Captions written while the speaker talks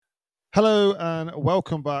Hello and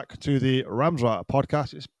welcome back to the Ramswriter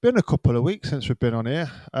podcast. It's been a couple of weeks since we've been on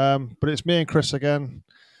here, but it's me and Chris again.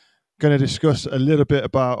 Going to discuss a little bit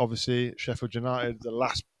about obviously Sheffield United, the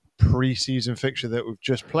last pre-season fixture that we've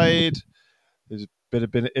just played. There's a bit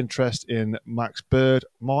of interest in Max Bird,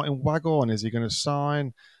 Martin Waghorn. Is he going to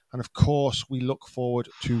sign? And of course, we look forward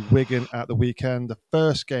to Wigan at the weekend, the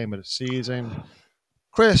first game of the season.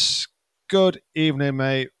 Chris, good evening,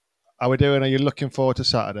 mate. How are we doing? Are you looking forward to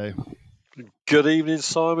Saturday? Good evening,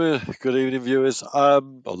 Simon. Good evening, viewers. Or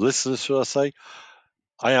listeners, should I say?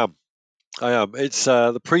 I am. It's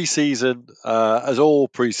the pre-season, as all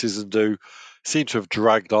pre-season do, seem to have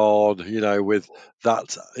dragged on. With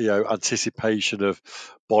that, anticipation of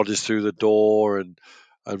bodies through the door and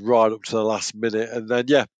right up to the last minute, and then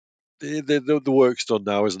the work's done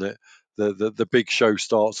now, isn't it? The big show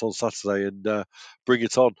starts on Saturday, and bring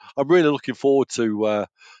it on. I'm really looking forward to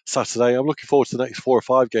Saturday. I'm looking forward to the next 4 or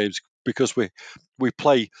 5 games because we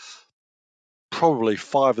play probably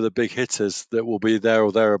 5 of the big hitters that will be there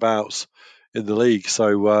or thereabouts in the league.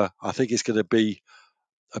 So I think it's going to be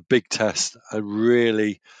a big test and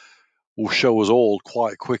really will show us all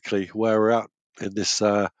quite quickly where we're at in this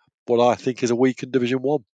what I think is a weakened Division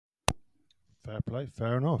 1. Fair play,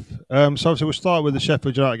 fair enough. So obviously we'll start with the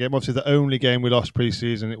Sheffield United game. Obviously the only game we lost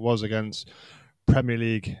pre-season, it was against Premier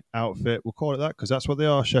League outfit. We'll call it that because that's what they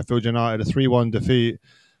are. Sheffield United, a 3-1 defeat.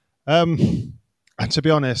 And to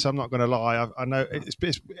be honest, I'm not going to lie. I know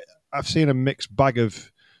I've seen a mixed bag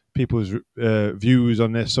of people's views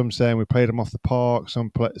on this. Some saying we played them off the park.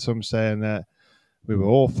 Some saying that we were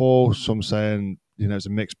awful. Some saying it's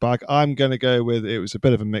a mixed bag. I'm going to go with it was a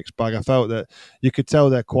bit of a mixed bag. I felt that you could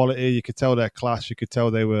tell their quality, you could tell their class, you could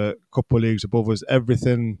tell they were a couple of leagues above us.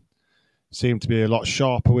 Everything seemed to be a lot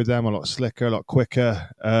sharper with them, a lot slicker, a lot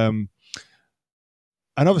quicker.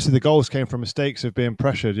 And obviously the goals came from mistakes of being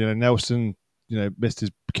pressured. Nelson, missed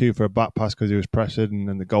his cue for a back pass because he was pressured, and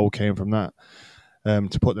then the goal came from that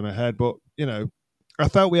to put them ahead. But I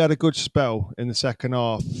felt we had a good spell in the second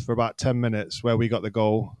half for about 10 minutes where we got the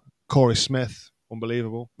goal. Corey Smith,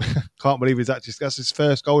 unbelievable. Can't believe that's his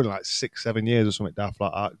first goal in like 6-7 years or something daft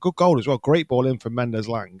like that. Good goal as well. Great ball in from Mendes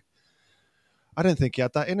Lang. I didn't think he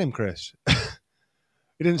had that in him, Chris. We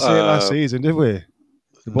didn't see it last season, did we?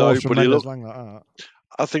 The balls No, from but Mendes Lang like that.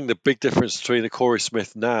 I think the big difference between the Corey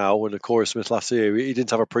Smith now and the Corey Smith last year, he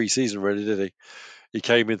didn't have a pre-season really, did he? He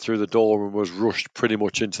came in through the door and was rushed pretty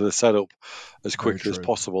much into the setup as Very quickly as true.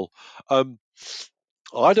 possible. I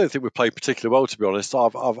don't think we played particularly well, to be honest.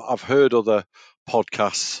 I've heard other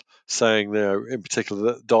podcasts saying, in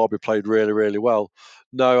particular, that Derby played really, really well.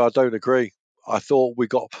 No, I don't agree. I thought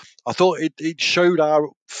it showed our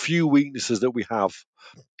few weaknesses that we have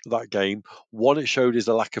that game. One, it showed is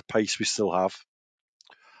the lack of pace we still have.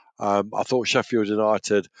 I thought Sheffield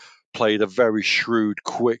United played a very shrewd,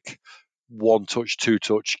 quick, one-touch,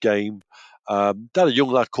 two-touch game. Then a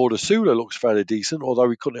young lad called Asula looks fairly decent, although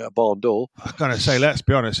he couldn't hit a barn door. I was going to say, let's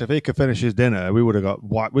be honest. If he could finish his dinner, we would have got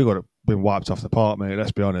wiped. We would have been wiped off the park, mate.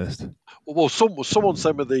 Let's be honest. Well, someone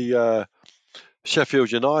sent me the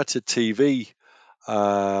Sheffield United TV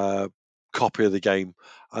copy of the game,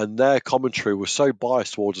 and their commentary was so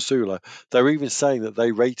biased towards Asula. They're even saying that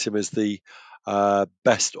they rate him as the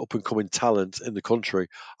best up and coming talent in the country,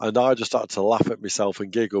 and I just had to laugh at myself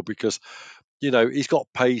and giggle because he's got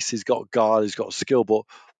pace, he's got guile, he's got skill, but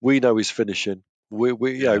we know he's finishing.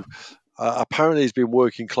 Apparently he's been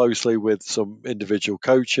working closely with some individual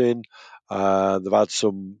coaching. They've had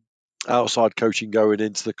some outside coaching going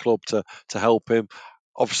into the club to help him.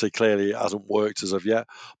 Obviously, clearly, it hasn't worked as of yet.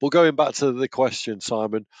 But going back to the question,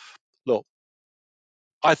 Simon, look,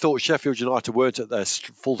 I thought Sheffield United weren't at their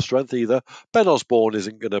full strength either. Ben Osborne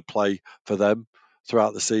isn't going to play for them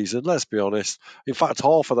throughout the season, let's be honest. In fact,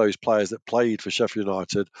 half of those players that played for Sheffield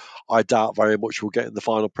United, I doubt very much will get in the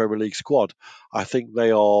final Premier League squad. I think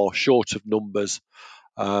they are short of numbers,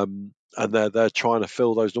 and they're trying to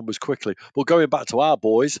fill those numbers quickly. But going back to our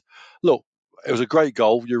boys, look, it was a great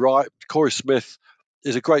goal. You're right. Corey Smith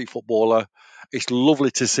is a great footballer. It's lovely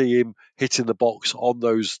to see him hitting the box on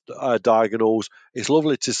those diagonals. It's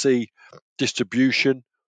lovely to see distribution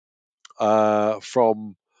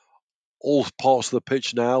from all parts of the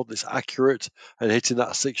pitch now that's accurate and hitting that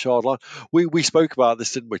 6-yard line. We spoke about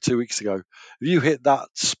this, didn't we, 2 weeks ago? If you hit that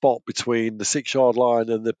spot between the 6-yard line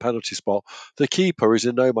and the penalty spot, the keeper is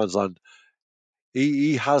in no man's land.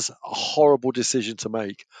 He has a horrible decision to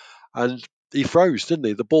make. And he froze, didn't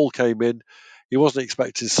he? The ball came in. He wasn't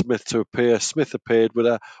expecting Smith to appear. Smith appeared with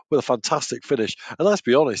a fantastic finish. And let's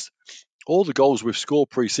be honest, all the goals we've scored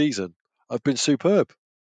pre-season have been superb.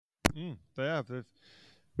 They have.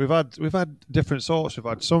 we've had different sorts. We've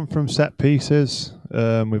had some from set pieces.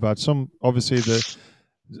 We've had some, obviously, the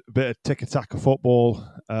bit of tiki-taka football.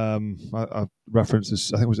 I referenced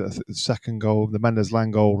this. I think it was the second goal, the Mendes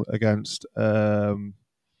Lang goal against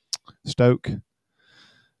Stoke.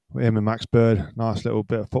 Him and Max Bird, nice little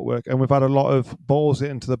bit of footwork, and we've had a lot of balls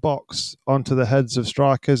into the box, onto the heads of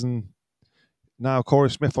strikers, and now Corey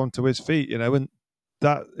Smith onto his feet. And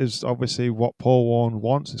that is obviously what Paul Warne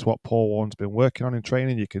wants. It's what Paul Warne's been working on in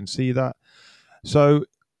training. You can see that. So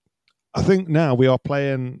I think now we are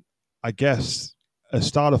playing, I guess, a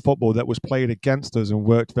style of football that was played against us and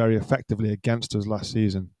worked very effectively against us last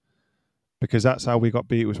season. Because that's how we got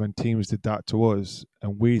beat, was when teams did that to us,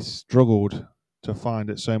 and we struggled to find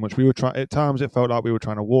it so much. We were trying, at times it felt like we were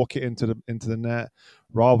trying to walk it into the net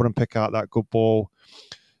rather than pick out that good ball.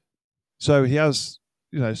 So he has,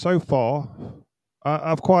 so far,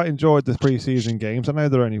 I've quite enjoyed the pre-season games. I know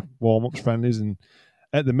they're only warm-ups, friendlies, and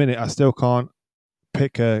at the minute I still can't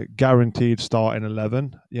pick a guaranteed starting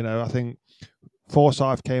 11. I think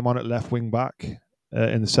Forsyth came on at left wing back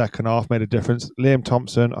in the second half, made a difference. Liam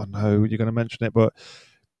Thompson, I know you're going to mention it, but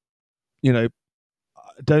I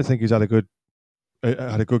don't think he's had a good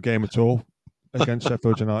game at all against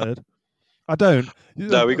Sheffield United. I don't.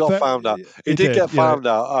 No, he got found out. He did get found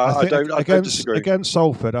out. I don't disagree. Against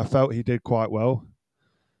Salford, I felt he did quite well,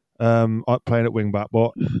 playing at wing back,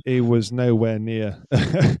 but he was nowhere near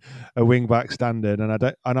a wing back standard.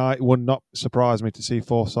 And I would not surprise me to see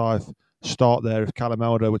Forsyth start there if Callum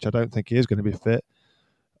Elder, which I don't think he is going to be fit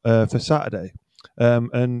for Saturday.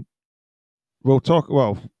 And we'll talk.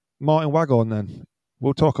 Well, Martin Waghorn then.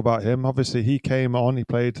 We'll talk about him. Obviously, he came on. He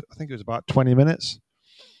played, I think it was about 20 minutes.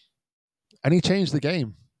 And he changed the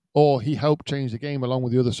game. Or he helped change the game along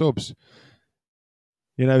with the other subs.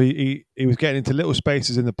 He was getting into little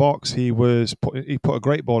spaces in the box. He put a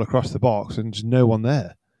great ball across the box and just no one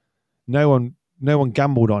there. No one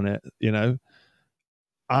gambled on it,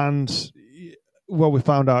 And, well, we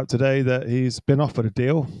found out today that he's been offered a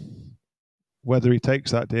deal. Whether he takes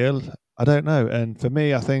that deal, I don't know. And for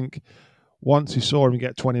me, I think once you saw him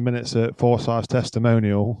get 20 minutes at Forsyth's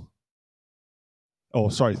testimonial,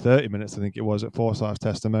 30 minutes, I think it was, at Forsyth's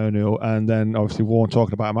testimonial, and then obviously Warne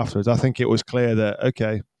talking about him afterwards, I think it was clear that,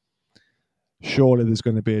 okay, surely there's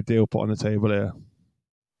going to be a deal put on the table here.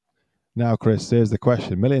 Now, Chris, here's the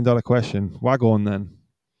question, $1 million question. Waghorn then.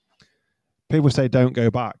 People say don't go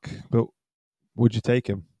back, but would you take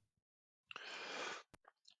him?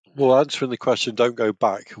 Well, answering the question, don't go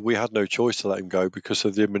back, we had no choice to let him go because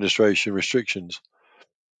of the administration restrictions.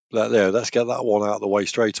 Let's get that one out of the way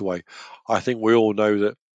straight away. I think we all know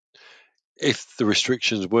that if the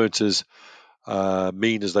restrictions weren't as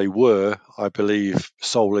mean as they were, I believe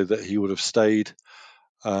solely that he would have stayed.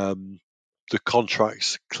 The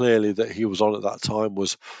contracts clearly that he was on at that time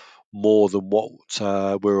was more than what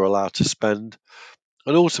we were allowed to spend,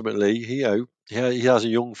 and ultimately, he has a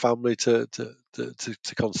young family to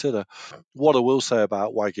consider. What I will say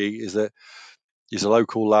about Waggy is that he's a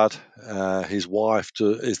local lad. His wife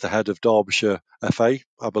is the head of Derbyshire FA,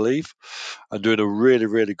 I believe, and doing a really,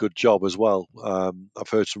 really good job as well. I've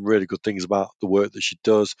heard some really good things about the work that she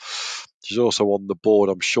does. She's also on the board,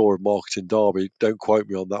 I'm sure, of Marketing Derby. Don't quote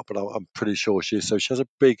me on that, but I'm pretty sure she is. So she has a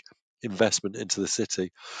big investment into the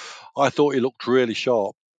city. I thought he looked really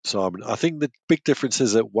sharp, Simon. I think the big difference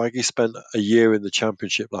is that Waggy spent a year in the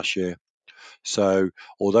Championship last year. So,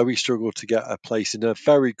 although he struggled to get a place in a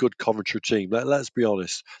very good Coventry team, let's be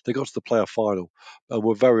honest, they got to the playoff final and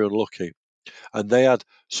were very unlucky. And they had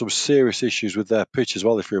some serious issues with their pitch as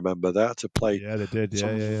well, if you remember. They had to play they did.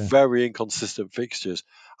 some very inconsistent fixtures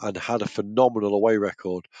and had a phenomenal away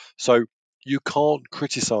record. So, you can't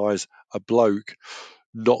criticise a bloke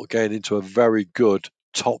not getting into a very good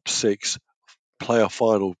top 6 playoff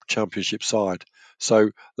final Championship side.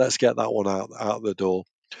 So, let's get that one out the door.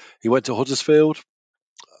 He went to Huddersfield.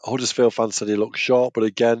 Huddersfield fans said he looked sharp, but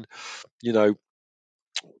again,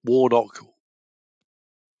 Warnock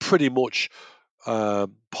pretty much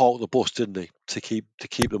parked the bus, didn't he, to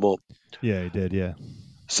keep them up? Yeah, he did. Yeah.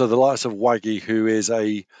 So the likes of Waggy, who is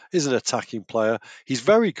an attacking player, he's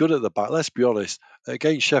very good at the back. Let's be honest.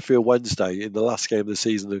 Against Sheffield Wednesday in the last game of the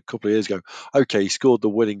season a couple of years ago, okay, he scored the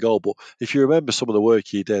winning goal, but if you remember some of the work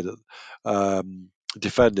he did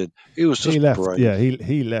defending, it was just great. Yeah,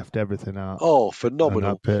 he left everything out. Oh,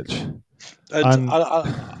 phenomenal on that pitch. And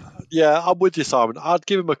I'm with you, Simon. I'd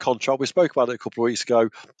give him a contract. We spoke about it a couple of weeks ago.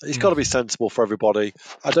 It's got to be sensible for everybody.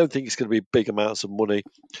 I don't think it's going to be big amounts of money.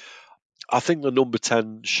 I think the number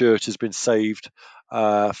 10 shirt has been saved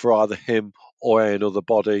for either him or another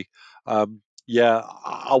body. I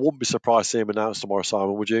wouldn't be surprised to see him announced tomorrow,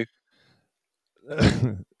 Simon, would you?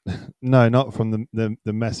 No, not from the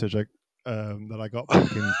message that I got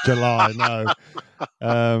back in July. No.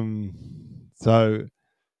 Um, so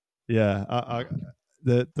yeah,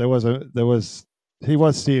 there was he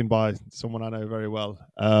was seen by someone I know very well.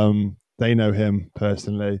 They know him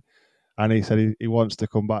personally, and he said he wants to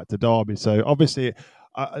come back to Derby. So obviously,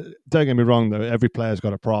 don't get me wrong though, every player's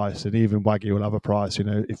got a price, and even Waggy will have a price. You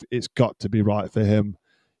know, if it's got to be right for him,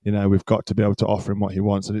 you know, we've got to be able to offer him what he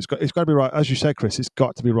wants, and it's got to be right, as you said, Chris. It's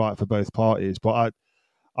got to be right for both parties. But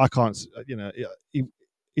I can't, you know,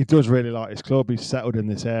 he does really like his club. He's settled in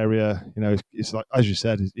this area. You know, it's like as you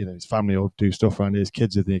said, you know, his family will do stuff around his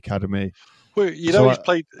kids at the academy. Well, you know,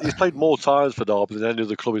 So he's played more times for Derby than any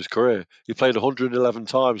other club in his career. He played 111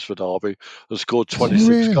 times for Derby and scored did he 26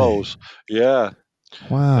 really? goals. Yeah,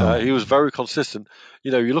 Wow. he was very consistent.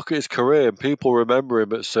 You know, you look at his career and people remember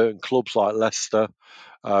him at certain clubs like Leicester,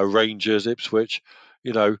 Rangers, Ipswich.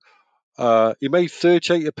 You know, he made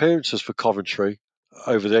 38 appearances for Coventry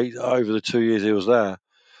over the 2 years he was there.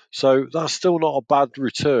 So that's still not a bad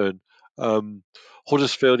return.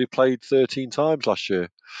 Huddersfield, he played 13 times last year.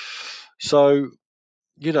 So,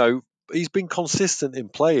 you know, he's been consistent in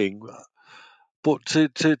playing, but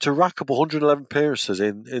to rack up 111 appearances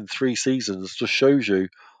in 3 seasons just shows you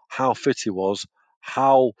how fit he was,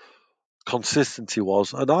 how consistent he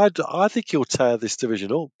was, and I think he'll tear this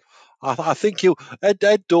division up. I think he'll. Ed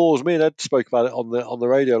Dawes, me and Ed spoke about it on the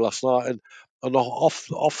radio last night, and off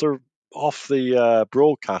the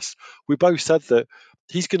broadcast, we both said that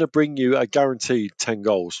he's going to bring you a guaranteed 10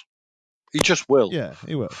 goals. He just will. Yeah,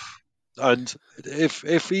 he will. And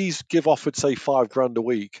if he's give offered say 5 grand a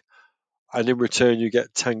week, and in return you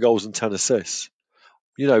get 10 goals and 10 assists,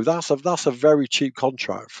 you know that's a very cheap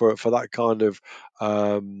contract for that kind of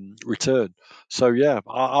return. So yeah,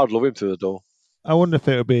 I'd love him through the door. I wonder if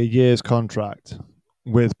it would be a year's contract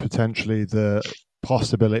with potentially the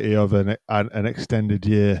possibility of an extended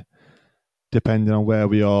year, depending on where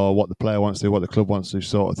we are, what the player wants to do, what the club wants to do,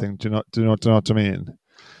 sort of thing. Do you know what I mean?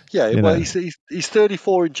 Yeah, You well, know. he's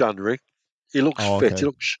 34 in January. He looks Oh, fit. okay. He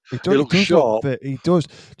looks He he does. He looks does look sharp. fit. He does.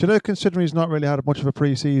 Do you know? Considering he's not really had much of a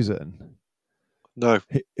pre-season, No,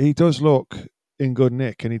 he does look in good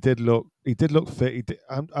nick, and he did look. He did look fit.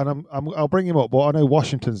 I'll bring him up, but I know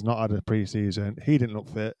Washington's not had a pre-season. He didn't look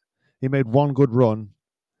fit. He made one good run,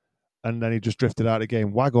 and then he just drifted out of the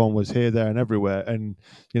game. Wagon was here, there, and everywhere. And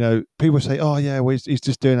you know, people say, "Oh yeah, well, he's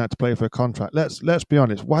just doing that to play for a contract." Let's be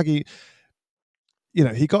honest. Waggy, you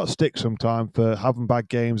know, he got stick sometime for having bad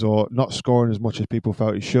games or not scoring as much as people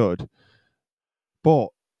felt he should, but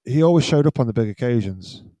he always showed up on the big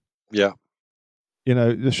occasions. yeah, You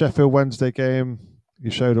know, the Sheffield Wednesday game, he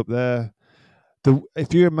showed up there.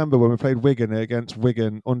 If you remember when we played Wigan against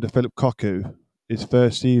Wigan under Philip Cocu, his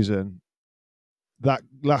first season, that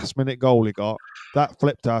last minute goal he got, that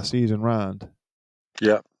flipped our season round.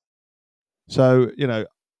 yeah, So, you know,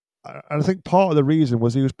 I think part of the reason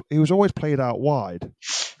was he was always played out wide.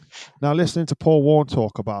 Now, listening to Paul Warne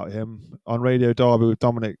talk about him on Radio Derby with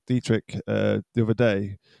Dominic Dietrich the other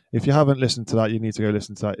day, if you haven't listened to that, you need to go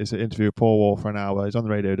listen to that. It's an interview with Paul Warne for an hour. He's on the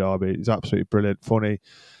Radio Derby. He's absolutely brilliant, funny,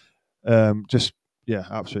 just yeah,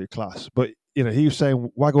 absolutely class. But you know, he was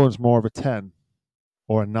saying Wagon's more of a 10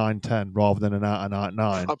 or a 9-10 rather than an out and out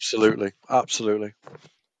 9. absolutely, absolutely.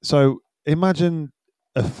 So imagine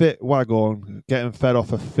a fit Wagon getting fed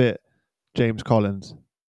off a fit James Collins.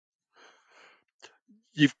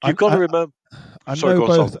 You've I, got to I, remember. I Sorry, know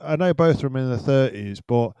go on, Tom. both. I know both of them in their 30s,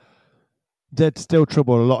 but they'd still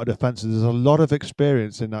trouble a lot of defenses. There's a lot of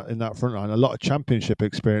experience in that front line, a lot of championship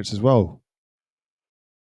experience as well.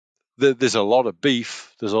 There's a lot of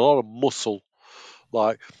beef. There's a lot of muscle.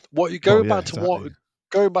 Like what you Well, yeah, exactly.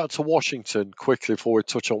 going back to Washington quickly before we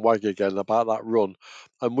touch on Waggy again about that run,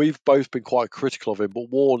 and we've both been quite critical of him, but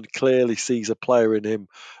Warren clearly sees a player in him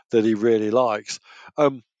that he really likes.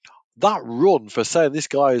 Um, that run for saying this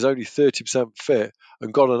guy is only 30% fit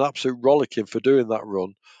and got an absolute rollicking for doing that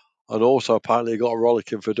run, and also apparently got a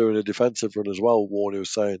rollicking for doing a defensive run as well. Warren was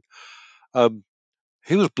saying um,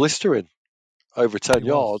 he was blistering over He 10 was.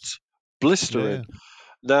 yards, Yeah, blistering. yeah.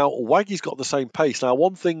 Now, Waggy's got the same pace. Now,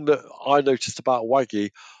 one thing that I noticed about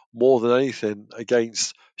Waggy more than anything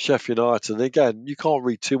against Sheffield United, and again, you can't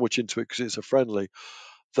read too much into it because it's a friendly,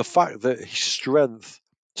 the fact that his strength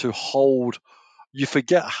to hold, you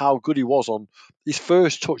forget how good he was on his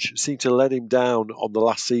first touch seemed to let him down on the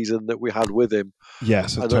last season that we had with him.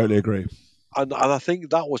 Yes, I And totally agree. I think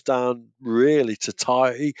that was down really to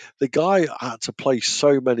tie. The guy had to play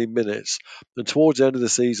so many minutes, and towards the end of the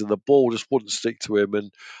season, the ball just wouldn't stick to him,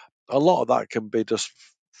 and a lot of that can be just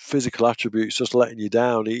physical attributes just letting you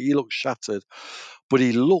down. He looked shattered, but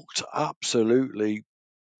he looked absolutely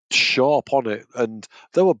sharp on it, and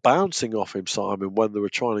they were bouncing off him, Simon, when they were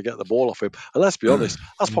trying to get the ball off him. And let's be honest,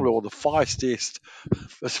 that's probably one of the feistiest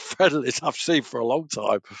friendlies I've seen for a long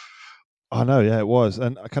time. I know, yeah, it was.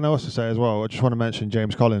 And can I also say as well, I just want to mention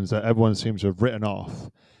James Collins that everyone seems to have written off.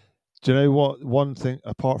 Do you know what? One thing,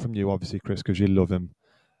 apart from you, obviously, Chris, because you love him,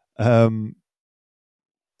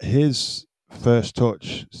 his first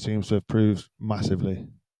touch seems to have improved massively.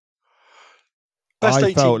 Best I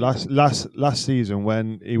 18. felt last season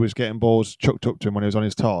when he was getting balls chucked up to him when he was on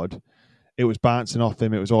his Todd, it was bouncing off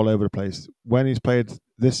him. It was all over the place. When he's played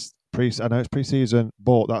this I know it's pre-season,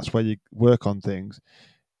 but that's where you work on things.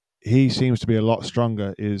 He seems to be a lot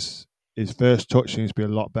stronger. His first touch seems to be a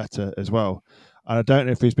lot better as well. And I don't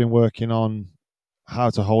know if he's been working on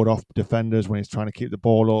how to hold off defenders when he's trying to keep the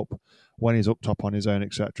ball up, when he's up top on his own,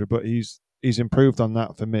 etc. But he's improved on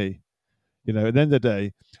that for me. You know, at the end of the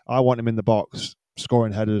day, I want him in the box,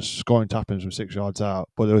 scoring headers, scoring tappings from 6 yards out.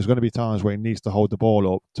 But there's going to be times where he needs to hold the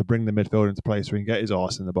ball up to bring the midfield into place so he can get his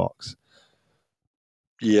arse in the box.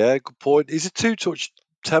 Yeah, good point. He's a two-touch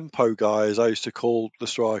tempo guy, as I used to call the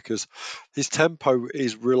strikers. His tempo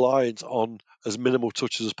is reliant on as minimal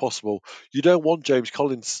touches as possible. You don't want James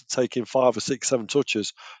Collins taking 5 or 6, 7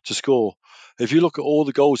 touches to score. If you look at all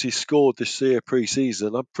the goals he scored this year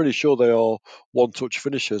pre-season, I'm pretty sure they are one-touch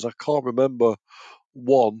finishes. I can't remember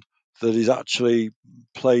one that he's actually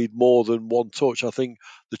played more than one touch. I think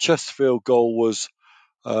the Chesterfield goal was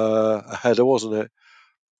a header, wasn't it?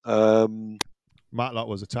 Matlock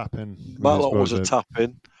was a tap in with his Matlock was a brother. tap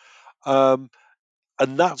in. And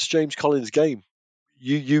that's James Collins' game.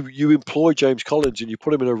 You employ James Collins and you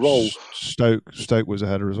put him in a role. Stoke was a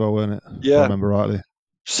header as well, wasn't it? Yeah, if I remember rightly.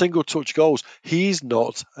 Single touch goals. He's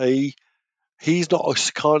not a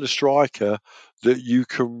kind of striker that you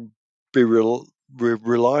can be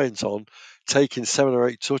reliant on taking 7 or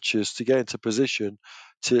 8 touches to get into position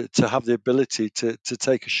to have the ability to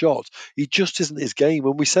take a shot. He just isn't his game.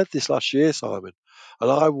 And we said this last year, Simon. And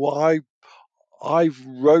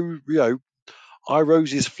I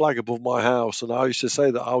rose his flag above my house, and I used to say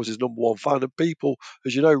that I was his number one fan. And people,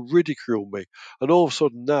 as you know, ridiculed me. And all of a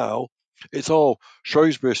sudden now, it's all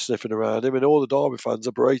Shrewsbury sniffing around him, and all the Derby fans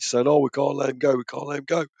are berating, saying, "Oh, we can't let him go. We can't let him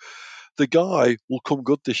go." The guy will come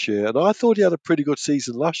good this year, and I thought he had a pretty good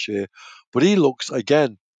season last year, but he looks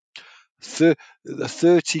again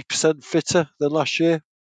 30% fitter than last year.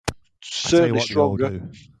 I tell you Certainly what, they all stronger.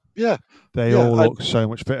 do. Yeah, They yeah. all look so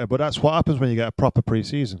much fitter. But that's what happens when you get a proper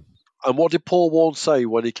pre-season. And what did Paul Warne say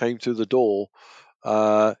when he came through the door?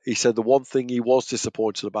 He said the one thing he was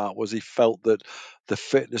disappointed about was he felt that the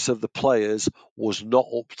fitness of the players was not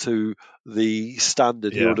up to the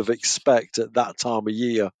standard he Yeah. would have expected at that time of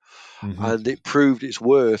year, Mm-hmm. and it proved its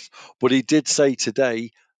worth. But he did say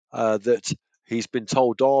today that he's been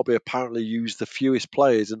told Derby apparently used the fewest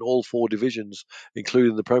players in all 4 divisions,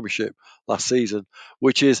 including the Premiership last season,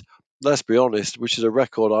 which is, let's be honest, which is a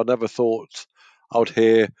record I never thought I would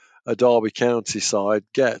hear a Derby County side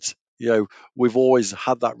get. You know, we've always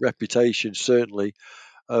had that reputation, certainly,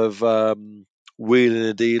 of wheeling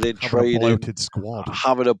and dealing, Having a trading, bloated squad.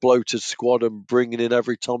 having a bloated squad, and bringing in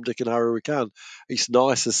every Tom, Dick, and Harry we can. It's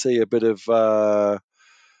nice to see a bit of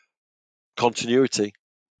continuity,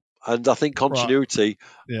 and I think continuity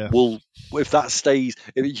will, if that stays,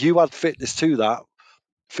 if you add fitness to that,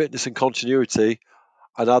 fitness and continuity,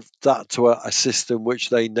 and add that to a system which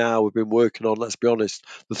they now have been working on. Let's be honest,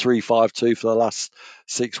 the 3-5-2 for the last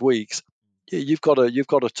 6 weeks. Yeah, you've got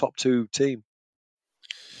a top 2 team.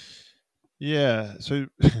 Yeah, so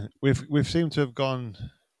we've seemed to have gone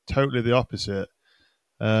totally the opposite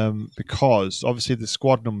because obviously the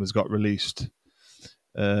squad numbers got released.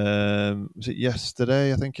 Was it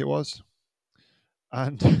yesterday? I think it was,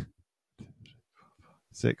 and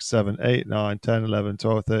 6, 7, 8, 9, 10, 11,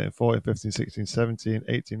 12, 13, 14, 15, 16, 17,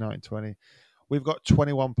 18, 19, 20. We've got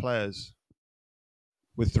 21 players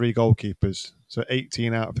with 3 goalkeepers, so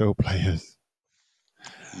 18 outfield players.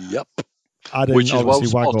 Yep. Adding Which is well obviously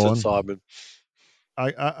spotted, Waghorn. Simon.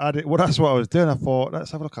 I added, well, that's what I was doing. I thought, let's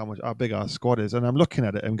have a look how big our squad is, and I'm looking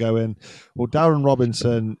at it and going, well, Darren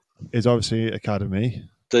Robinson is obviously academy.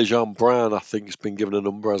 Dejan Brown, I think, has been given a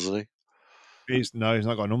number, hasn't he? He's not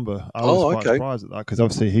got a number. I was quite Okay. surprised at that because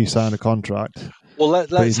obviously he signed a contract. Well,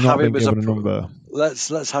 but he's let's not have been him as given a number.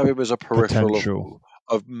 let's have him as a peripheral Potential.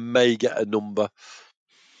 of may get a number.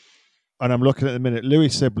 And I'm looking at the minute. Louis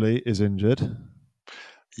Sibley is injured.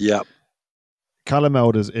 Yep. Callum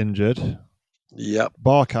Elder's injured. Yep.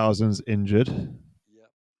 Barkhausen's injured.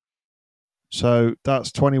 Yep. So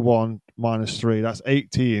that's 21 minus 3. That's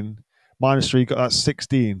 18. Minus 3, that's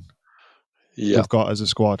 16 Yep. we've got as a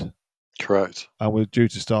squad. Correct. And we're due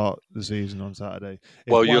to start the season on Saturday.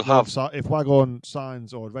 Well, you'll have If Waghorn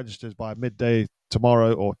signs or registers by midday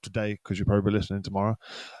tomorrow or today, because you're probably listening tomorrow,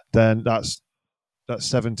 then that's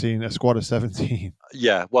 17, a squad of 17.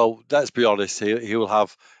 Yeah, well, let's be honest. He'll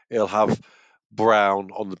have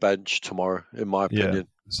Brown on the bench tomorrow, in my opinion,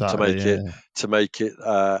 Saturday, to make it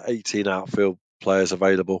 18 outfield players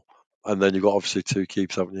available, and then you've got obviously 2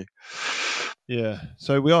 keeps, haven't you? Yeah.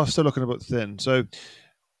 So we are still looking a bit thin. So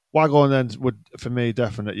Waghorn then would, for me,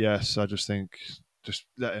 definite yes. I just think just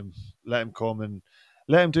let him come and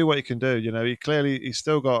let him do what he can do. You know, he's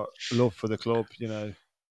still got love for the club. You know,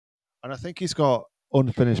 and I think he's got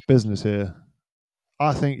unfinished business here.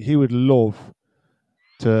 I think he would love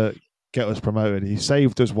to get us promoted. He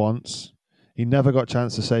saved us once. He never got a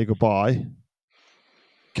chance to say goodbye.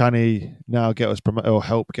 Can he now get us promoted or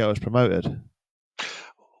help get us promoted?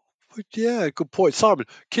 Yeah, good point. Simon,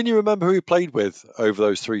 can you remember who he played with over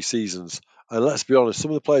those 3 seasons? And let's be honest,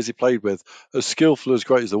 some of the players he played with, as skillful, as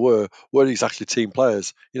great as they were, weren't exactly team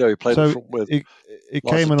players. You know, he played up front with he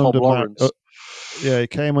lots came of in Tom under Lawrence. he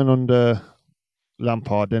came in under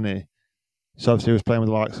Lampard, didn't he? So obviously he was playing with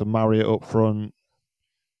the likes of Marriott up front,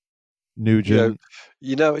 Nugent.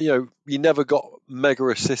 You never got mega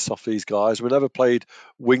assists off these guys. We never played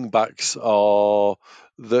wing backs or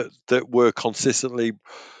that were consistently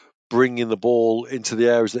bringing the ball into the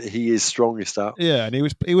areas that he is strongest at. Yeah, and he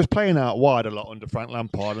was playing out wide a lot under Frank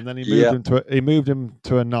Lampard, and then he moved him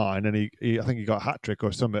to a 9, and he I think he got a hat trick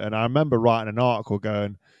or something. And I remember writing an article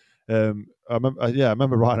going, I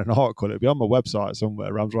remember writing an article. It'd be on my website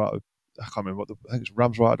somewhere. Ramswriter, I can't remember I think it's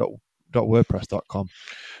ramswriter.wordpress.com.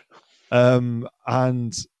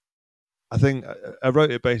 And I think I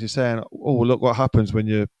wrote it basically saying, "Oh, look what happens when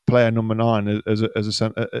you play a number 9 as a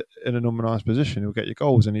in a number 9's position. He'll get your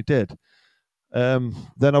goals," and he did. Then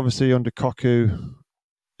obviously under Koku,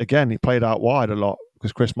 again he played out wide a lot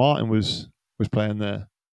because Chris Martin was playing there.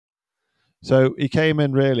 So he came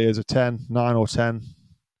in really as a 10, 9 or 10,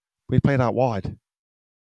 but he played out wide.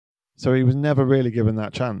 So he was never really given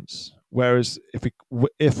that chance. Whereas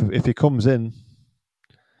if he comes in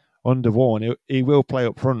under Vaughan, he will play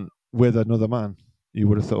up front with another man. You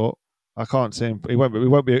would have thought. I can't see him. He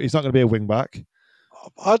won't be. He's not going to be a wing back.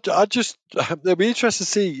 I just it'll be interesting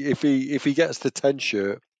to see if he gets the 10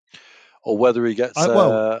 shirt or whether he gets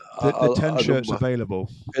the 10 shirt's number. available.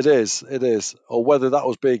 It is, or whether that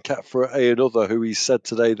was being kept for another who he said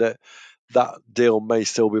today that deal may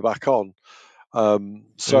still be back on. Who's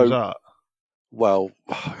that? Well,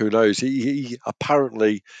 who knows? He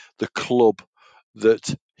apparently the club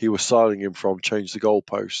that he was signing him from changed the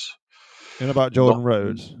goalposts. In about Jordan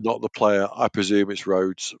Rhodes, not the player. I presume it's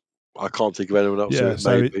Rhodes. I can't think of anyone else. Yeah,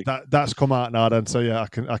 so that's come out now. Then, so yeah,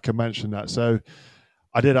 I can mention that. So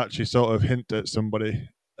I did actually sort of hint at somebody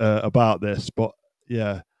about this, but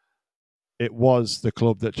yeah, it was the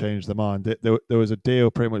club that changed their mind. There was a deal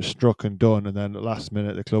pretty much struck and done, and then at the last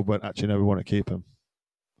minute the club went, actually, no, we want to keep him.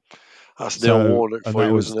 That's Neil Warnock for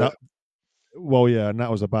you, isn't it? Well, yeah, and that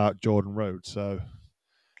was about Jordan Rhodes. So,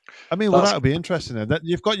 I mean, that would be interesting. Then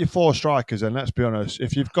you've got your 4 strikers, and let's be honest,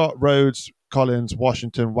 if you've got Rhodes, Collins,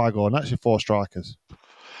 Washington, Waghorn, that's your 4 strikers.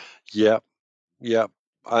 Yeah,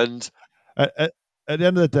 and at the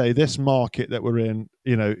end of the day, this market that we're in,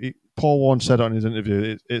 you know, Paul Warne said on his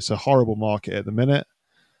interview, it's a horrible market at the minute.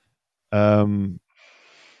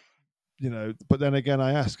 You know, but then again,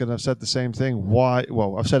 I ask, and I've said the same thing. Why?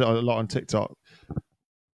 Well, I've said it a lot on TikTok.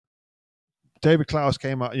 David Klaus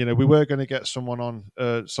came out. You know, we were going to get someone on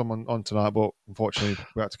tonight, but unfortunately,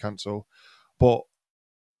 we had to cancel. But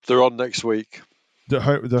they're on next week. They're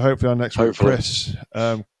hopefully on next week, Chris,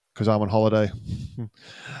 because I'm on holiday.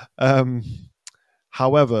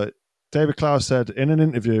 However, David Klaus said in an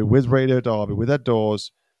interview with Radio Derby with Ed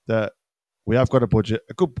Dawes that we have got a budget,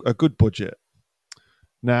 a good budget.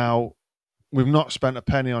 Now, we've not spent a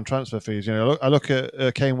penny on transfer fees. You know, I look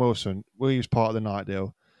at Kane Wilson. He was part of the night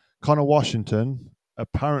deal. Connor Washington,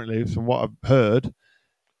 apparently, from what I've heard,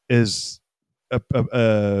 is a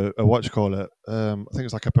what do you call it? I think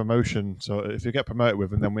it's like a promotion. So if you get promoted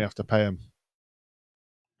with him, then we have to pay him.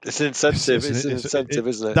 It's an incentive. It's an incentive,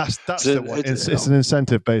 isn't it? That's the one. It's an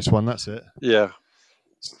incentive-based one. That's it. Yeah.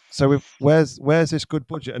 So where's this good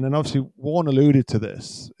budget? And then obviously Warne alluded to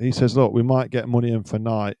this. He says, "Look, we might get money in for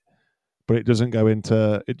night, but it doesn't go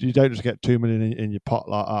into. You don't just get $2 million in your pot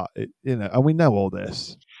like that. You know, and we know all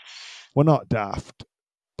this. We're not daft.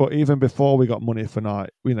 But even before we got money for night,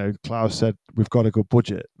 you know, Klaus said we've got a good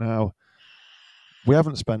budget. Now we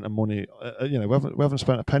haven't spent the money. You know, we haven't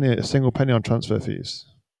spent a single penny on transfer fees.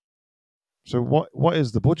 So what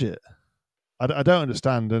is the budget? I don't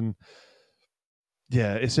understand. And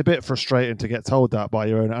yeah, it's a bit frustrating to get told that by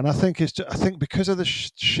your owner, and I think I think because of the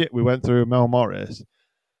shit we went through with Mel Morris,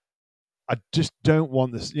 I just don't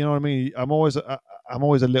want this. You know what I mean? I'm always a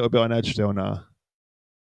little bit on edge still now.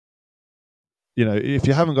 You know, if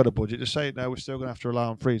you haven't got a budget, just say no. We're still going to have to rely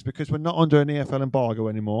on freeze because we're not under an EFL embargo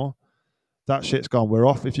anymore. That shit's gone. We're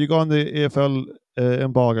off. If you go on the EFL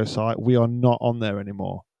embargo site, we are not on there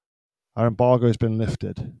anymore. Our embargo has been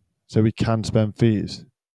lifted, so we can spend fees.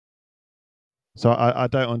 So I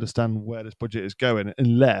don't understand where this budget is going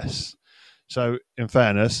unless. So in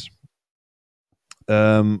fairness,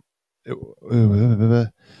 let's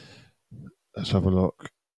have a look.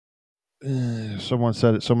 Someone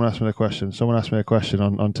said it. Someone asked me a question. Someone asked me a question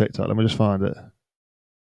on TikTok. Let me just find it.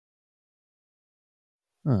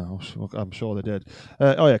 Oh, I'm sure they did.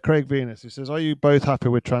 Oh yeah, Craig Venus. He says, "Are you both happy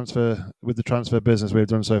with the transfer business we've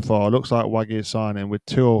done so far? Looks like Waggy is signing with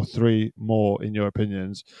 2 or 3 more. In your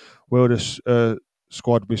opinions, will this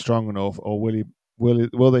squad be strong enough, or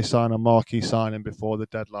will they sign a marquee signing before the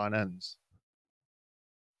deadline ends?"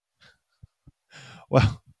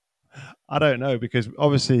 Well, I don't know because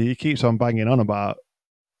obviously he keeps on banging on about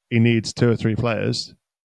he needs 2 or 3 players.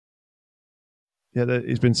 Yeah,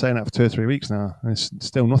 he's been saying that for 2 or 3 weeks now, and it's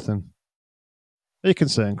still nothing. Are you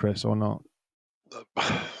concerned, Chris, or not?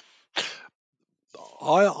 I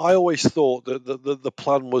always thought that the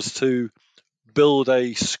plan was to build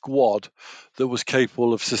a squad that was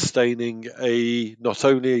capable of sustaining not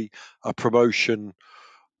only a promotion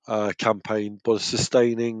campaign, but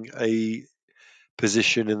sustaining a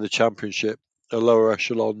position in the championship, the lower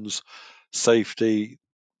echelons, safety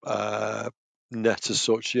net as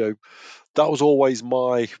such. That was always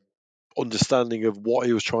my understanding of what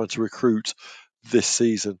he was trying to recruit this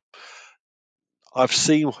season. I've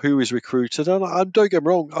seen who is recruited, and don't get me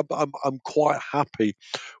wrong, I'm quite happy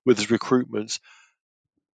with his recruitments.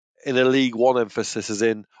 In a League One emphasis, as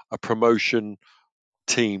in a promotion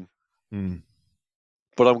team. Mm.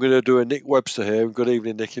 But I'm going to do a Nick Webster here. Good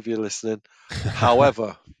evening, Nick, if you're listening.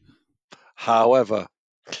 However,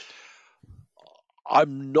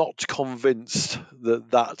 I'm not convinced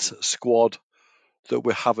that squad that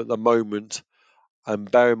we have at the moment, and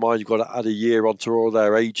bear in mind you've got to add a year onto all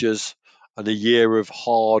their ages and a year of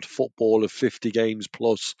hard football of 50 games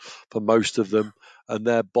plus for most of them and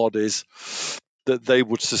their bodies, that they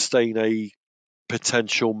would sustain a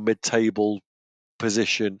potential mid-table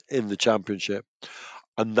position in the championship.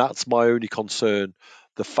 And that's my only concern.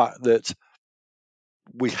 The fact that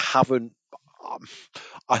we haven't.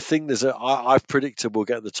 I think I've predicted we'll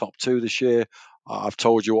get the top 2 this year. I've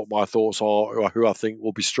told you what my thoughts are, or who I think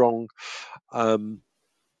will be strong. I'm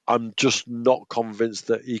just not convinced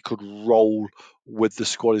that he could roll with the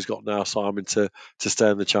squad he's got now, Simon, to stay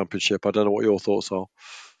in the championship. I don't know what your thoughts are.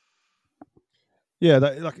 Yeah,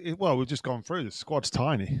 we've just gone through. The squad's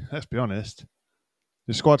tiny. Let's be honest.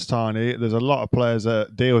 The squad's tiny. There's a lot of players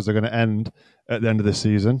that deals are going to end at the end of the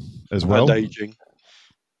season as well. And aging.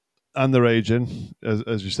 And they're aging,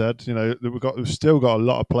 as you said. You know, we've still got a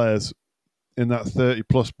lot of players in that 30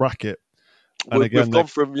 plus bracket. And we've gone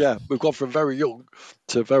from very young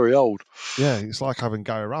to very old. Yeah, it's like having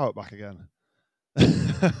Gary Rowett back again.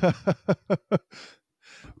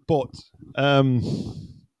 But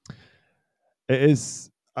it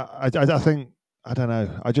is. I think I don't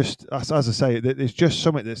know. I just, as I say, there's just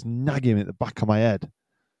something that's nagging at the back of my head,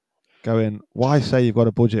 going, "Why say you've got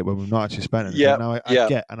a budget when we've not actually spent anything?" Yeah, now I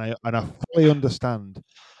get, and I fully understand.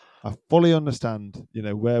 I fully understand. You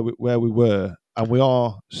know where we were, and we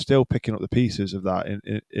are still picking up the pieces of that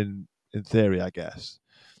in theory, I guess.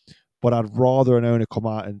 But I'd rather an owner come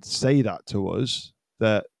out and say that to us,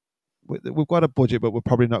 that we've got a budget, but we're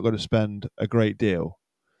probably not going to spend a great deal.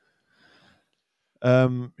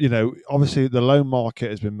 You know, obviously the loan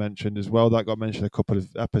market has been mentioned as well. That got mentioned a couple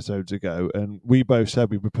of episodes ago, and we both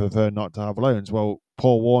said we would prefer not to have loans. Well,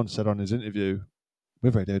 Paul Warne said on his interview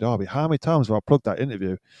with Radio Derby, how many times have I plugged that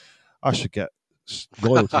interview? I should get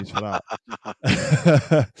royalties for that.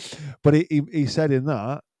 But he said in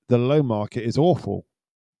that the loan market is awful.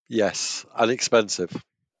 Yes, and expensive.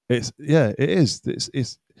 It is.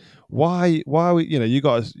 It's why we, you know,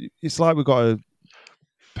 it's like we've got to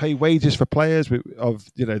pay wages for players of,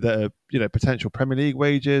 you know, that are, you know, potential Premier League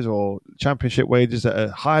wages or Championship wages that are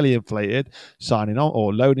highly inflated, signing on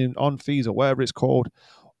or loaning on fees or whatever it's called,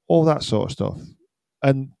 all that sort of stuff.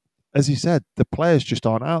 And as he said, the players just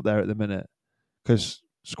aren't out there at the minute because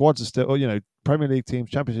squads are still, you know, Premier League teams,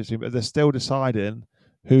 Championship teams, but they're still deciding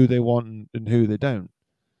who they want and who they don't.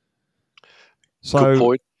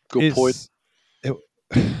 So Good point.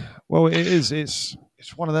 Well, it is. It's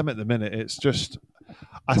one of them at the minute. It's just,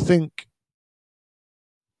 I think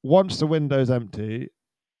once the window's empty,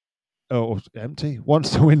 once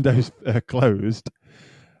the window's closed,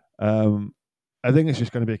 I think it's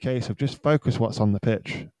just going to be a case of just focus what's on the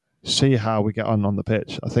pitch, see how we get on the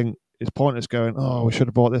pitch. I think it's pointless going, oh, we should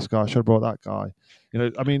have bought this guy, should have bought that guy.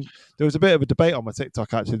 I mean, there was a bit of a debate on my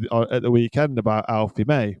TikTok actually at the weekend about Alfie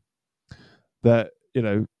May, that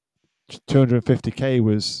 250k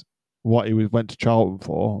was what he went to Charlton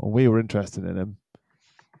for, and we were interested in him.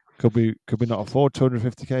 Could we not afford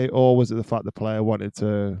 250k, or was it the fact the player wanted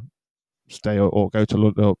to stay or go to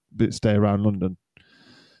London, or stay around London?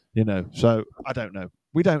 So I don't know.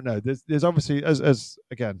 We don't know. There's obviously, as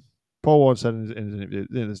again, Paul Warne said in his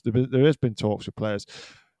interview, there has been talks with players.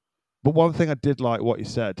 But one thing I did like what he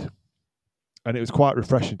said, and it was quite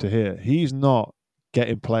refreshing to hear. He's not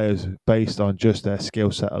getting players based on just their skill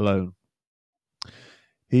set alone.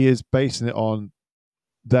 He is basing it on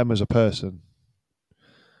them as a person,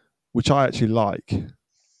 which I actually like,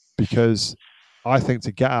 because I think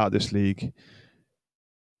to get out of this league,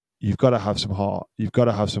 you've got to have some heart, you've got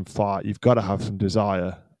to have some fight, you've got to have some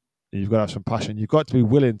desire, you've got to have some passion. You've got to be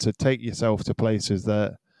willing to take yourself to places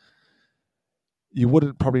that you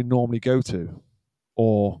wouldn't probably normally go to,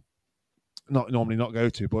 or not normally not go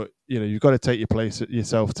to, but you've got to take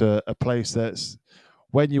yourself to a place that's,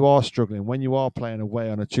 when you are struggling, when you are playing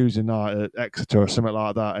away on a Tuesday night at Exeter or something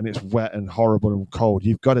like that, and it's wet and horrible and cold,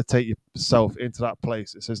 you've got to take yourself into that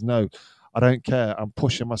place that says, no, I don't care. I'm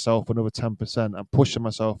pushing myself another 10%. I'm pushing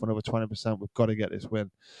myself another 20%. We've got to get this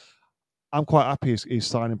win. I'm quite happy he's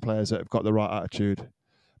signing players that have got the right attitude,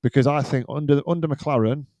 because I think under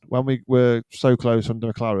McLaren, when we were so close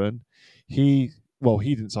under McLaren, he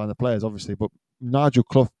didn't sign the players obviously, but Nigel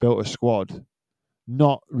Clough built a squad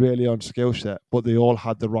not really on skill set, but they all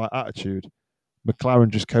had the right attitude. McLaren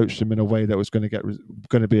just coached them in a way that was going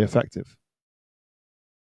to be effective.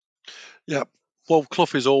 Yeah, well, Clough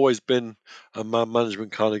has always been a man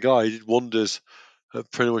management kind of guy. He did wonders at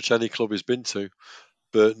pretty much any club he's been to.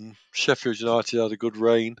 Burton, Sheffield United had a good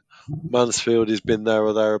reign. Mansfield has been there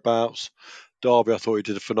or thereabouts. Derby, I thought he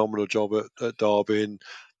did a phenomenal job at Derby, and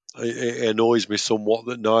it annoys me somewhat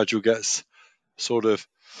that Nigel gets sort of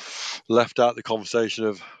left out the conversation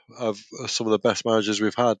of some of the best managers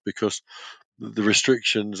we've had, because the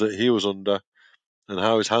restrictions that he was under and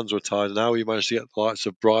how his hands were tied and how he managed to get the likes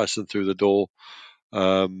of Bryson through the door,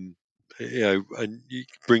 and you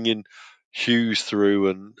bring in Hughes through,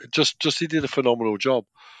 and just he did a phenomenal job.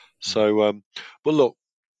 So, but look,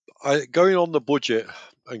 going on the budget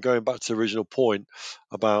and going back to the original point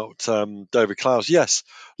about David Clowes, yes,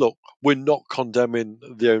 look, we're not condemning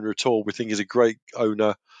the owner at all. We think he's a great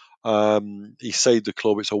owner. He saved the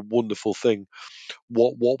club. It's a wonderful thing.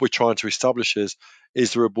 What we're trying to establish is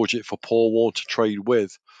there a budget for Paul Warne to trade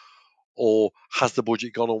with? Or has the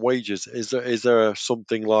budget gone on wages? Is there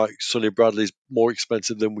something like Sonny Bradley's more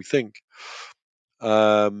expensive than we think?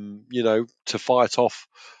 To fight off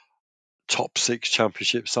top 6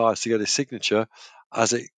 championship sides to get his signature,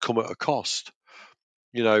 has it come at a cost?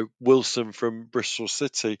 Wilson from Bristol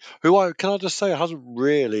City, who can I just say hasn't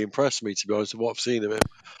really impressed me, to be honest, with what I've seen of him.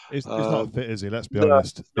 He's not fit, is he? Let's be No,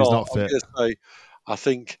 honest. He's not I was fit. going to say,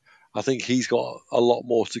 I think he's got a lot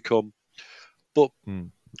more to come. But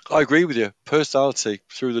I agree with you. Personality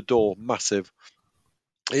through the door, massive.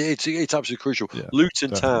 It's absolutely crucial. Yeah,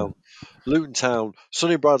 Luton definitely. Town.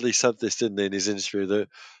 Sonny Bradley said this, didn't he, in his interview,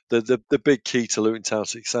 that the big key to Luton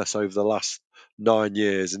Town's success over the last 9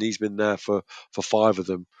 years, and he's been there for 5 of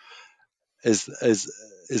them, is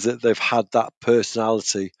that they've had that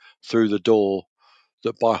personality through the door,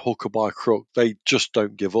 that by hook or by crook they just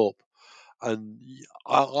don't give up. And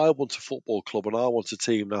I want a football club, and I want a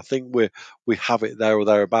team, and I think we have it there or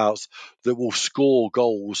thereabouts, that will score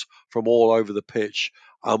goals from all over the pitch,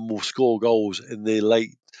 and will score goals in the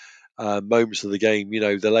late moments of the game.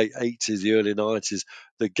 The late 80s, the early 90s,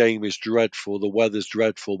 the game is dreadful, the weather's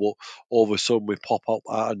dreadful, but all of a sudden we pop up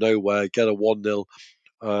out of nowhere, get a 1-0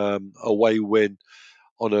 away win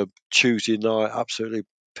on a Tuesday night, absolutely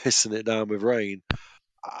pissing it down with rain,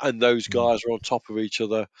 and those guys are on top of each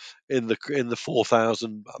other in the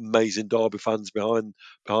 4,000 amazing Derby fans behind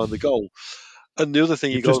the goal. And the other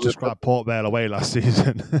thing you You've got just to remember, described Port Vale away last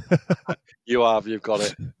season. you've got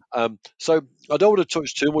it. So I don't want to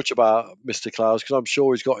touch too much about Mr. Clowes, because I'm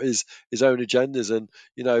sure he's got his own agendas, and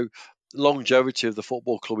longevity of the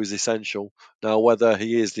football club is essential. Now, whether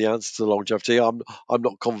he is the answer to the longevity, I'm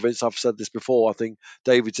not convinced. I've said this before. I think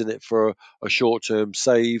David's in it for a short term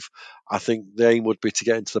save. I think the aim would be to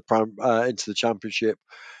get into the championship,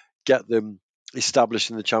 get them established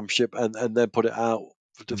in the championship, and then put it out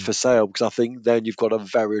for sale, because I think then you've got a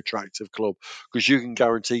very attractive club, because you can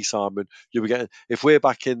guarantee, Simon, you'll be getting, if we're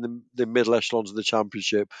back in the middle echelons of the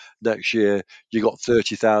Championship next year, you got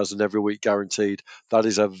 30,000 every week guaranteed. That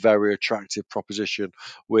is a very attractive proposition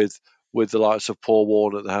with the likes of Paul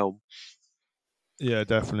Warne at the helm. Yeah,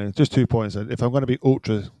 definitely. Just 2 points. If I'm going to be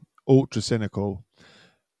ultra cynical,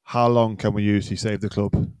 how long can we use he saved the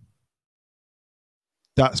club?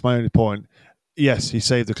 That's my only point. Yes, he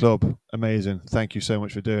saved the club. Amazing. Thank you so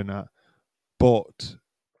much for doing that. But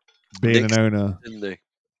being an owner, didn't he?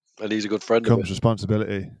 And he's a good friend comes of it.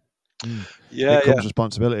 responsibility. It comes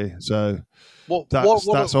responsibility. So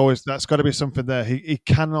that's got to be something there. He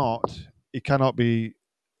cannot be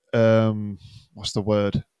what's the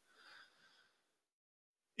word?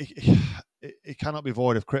 He cannot be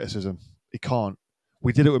void of criticism. He can't.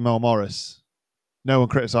 We did it with Mel Morris. No one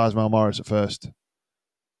criticised Mel Morris at first.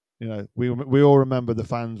 You know, we all remember the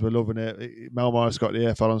fans were loving it. Mel Morris got the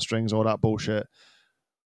AFL on strings, all that bullshit.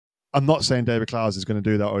 I'm not saying David Clowes is going to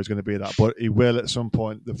do that or he's going to be that, but he will at some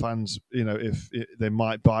point. The fans, if they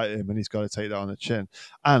might bite him, and he's got to take that on the chin.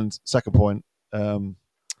 And second point,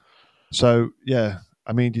 so yeah,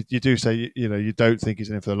 I mean, you do say you don't think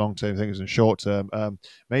he's in it for the long term. You think he's in short term.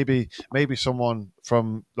 Maybe someone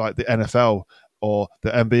from like the NFL or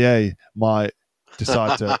the NBA might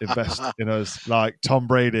decide to invest in us, like Tom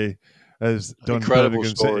Brady has done. Incredible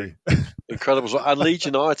Birmingham story. City. Incredible story. And Leeds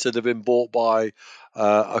United have been bought by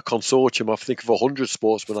a consortium, I think, of 100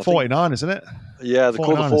 sportsmen. 49, isn't it? Yeah, they're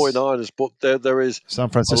called the 49ers, but there is San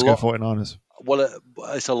Francisco 49ers. Well,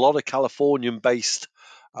 it's a lot of Californian-based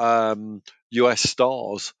US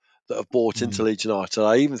stars that have bought into Leeds United.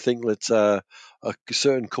 I even think that a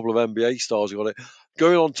certain couple of NBA stars have got it.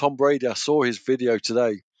 Going on Tom Brady, I saw his video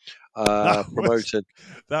today promoting.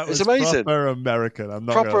 That was it's amazing. Proper American. I'm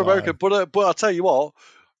not proper gonna American, lie. But I'll tell you what,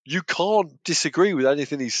 you can't disagree with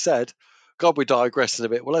anything he said. God, we're digressing a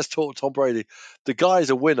bit. Well, let's talk Tom Brady. The guy's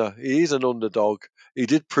a winner. He is an underdog. He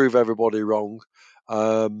did prove everybody wrong.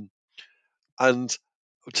 And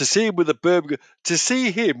to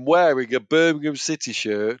see him wearing a Birmingham City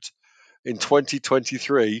shirt in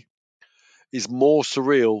 2023 is more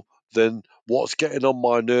surreal than what's getting on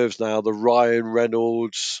my nerves now. The Ryan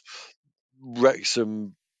Reynolds,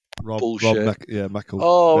 Wrexham bullshit.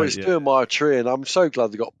 It's doing my tree, and I'm so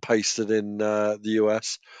glad they got pasted in the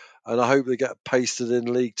US, and I hope they get pasted in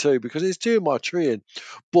League Two, because it's doing my tree in.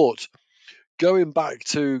 But going back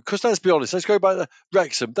to, because let's be honest, let's go back to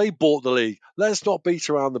Wrexham. They bought the league. Let's not beat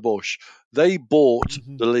around the bush. They bought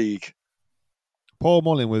the league. Paul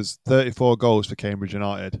Mullin was 34 goals for Cambridge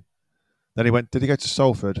United. Then he went. Did he go to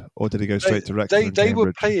Salford or did he go straight to Wrexham? They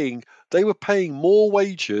were paying more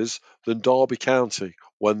wages than Derby County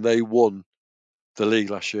when they won the league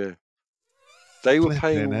last year. They were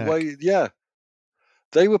paying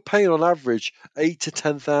They were paying on average £8,000 to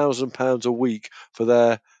 £10,000 a week for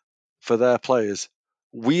their players.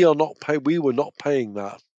 We were not paying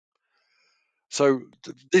that. So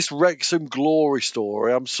this Wrexham glory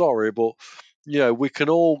story, I'm sorry, but we can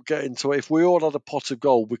all get into it. If we all had a pot of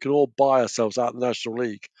gold, we can all buy ourselves out of the National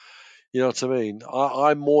League. You know what I mean?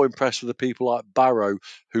 I'm more impressed with the people like Barrow,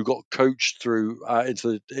 who got coached through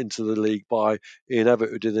into the league by Ian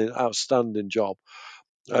Evatt, who did an outstanding job,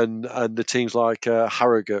 and the teams like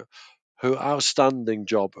Harrogate, who outstanding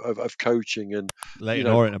job of coaching, and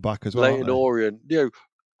Leyton Orient are back as well. Leyton Orient,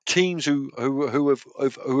 teams who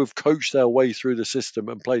have coached their way through the system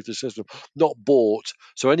and played the system, not bought.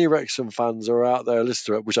 So any Wrexham fans are out there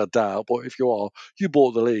listening to it, which I doubt, but if you are, you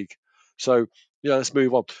bought the league. So let's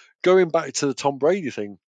move on. Going back to the Tom Brady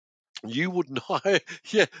thing, you would not.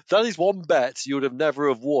 Yeah, that is one bet you would have never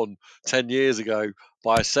have won 10 years ago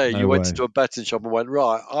by saying you went into a betting shop and went,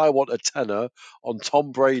 right, I want a tenner on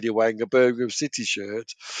Tom Brady wearing a Birmingham City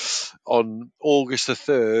shirt on August the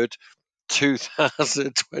 3rd,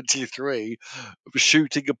 2023,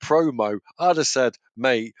 shooting a promo. I'd have said,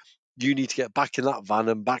 mate, you need to get back in that van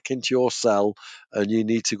and back into your cell, and you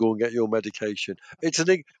need to go and get your medication.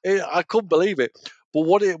 I couldn't believe it. But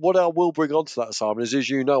what I will bring onto that, Simon, is, as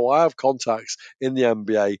you know, I have contacts in the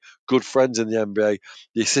NBA, good friends in the NBA.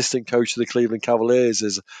 The assistant coach of the Cleveland Cavaliers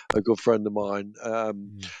is a good friend of mine.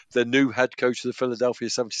 The new head coach of the Philadelphia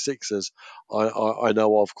 76ers, I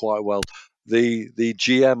know of quite well. The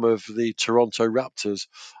GM of the Toronto Raptors,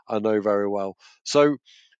 I know very well. So,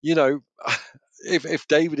 if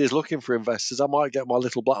David is looking for investors, I might get my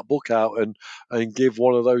little black book out and give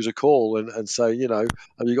one of those a call and say, have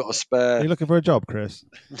you got a spare? Are you looking for a job, Chris?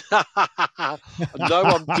 No,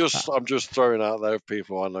 I'm just throwing out there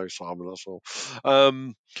people I know, Simon. That's all.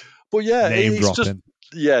 But yeah, Name dropping.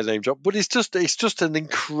 Yeah, name drop. But it's just an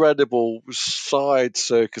incredible side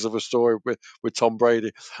circus of a story with Tom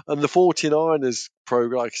Brady and the 49ers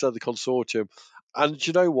program, like I said, the consortium. And do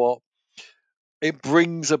you know what? It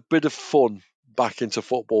brings a bit of fun back into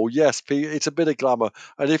football. Yes, it's a bit of glamour.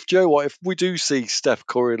 And if Joe, what if we do see Steph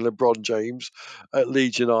Curry and LeBron James at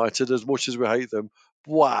Leeds United, as much as we hate them,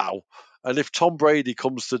 wow. And if Tom Brady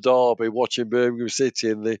comes to Derby watching Birmingham City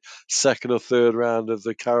in the second or third round of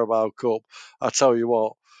the Carabao Cup, I tell you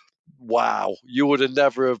what, wow, you would have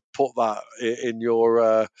never have put that in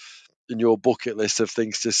your bucket list of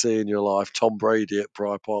things to see in your life. Tom Brady at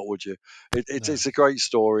Pride Park, would you? No. It's a great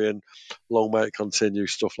story, and long may it continue.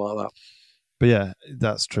 Stuff like that. But yeah,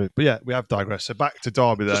 that's true. But yeah, we have digressed. So back to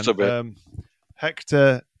Derby then. Just a bit.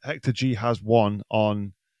 Hector G has one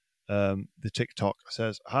on the TikTok.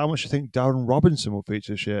 Says, how much do you think Darren Robinson will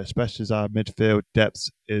feature this year, especially as our midfield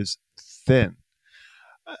depth is thin?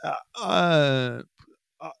 I'm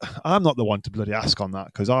not the one to bloody ask on that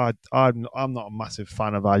because I'm not a massive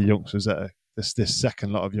fan of our youngsters that are this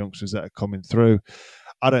second lot of youngsters that are coming through.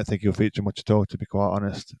 I don't think he'll feature much at all, to be quite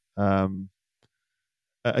honest.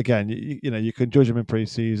 Again, you can judge him in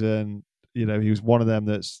pre-season. He was one of them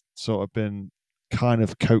that's sort of been kind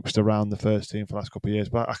of coaxed around the first team for the last couple of years,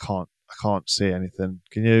 but I can't see anything.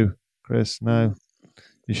 Can you, Chris? No,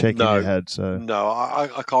 you're shaking your head. So no,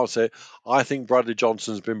 I can't say it. I think Bradley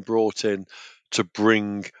Johnson's been brought in to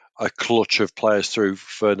bring a clutch of players through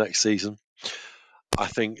for next season. I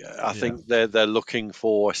think they're looking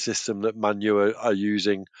for a system that Man U are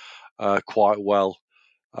using quite well.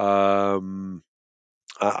 And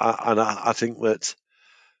I think that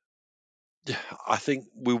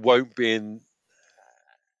we won't be in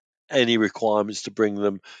any requirements to bring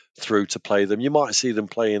them through to play them. You might see them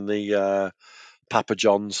play in the Papa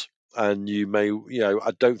John's, and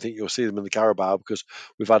I don't think you'll see them in the Carabao because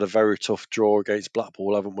we've had a very tough draw against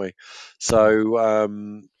Blackpool, haven't we? So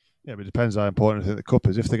yeah, but it depends how important I think the cup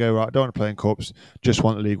is. If they go, right, don't want to play in cups, just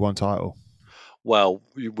want the League One title. well,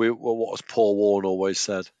 what has Paul Warren always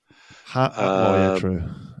said? Well, yeah, true.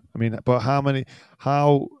 I mean, but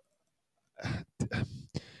how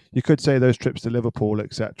you could say those trips to Liverpool,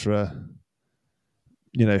 etc.,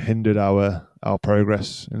 hindered our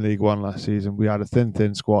progress in League One last season. We had a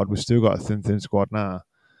thin squad. We've still got a thin squad now.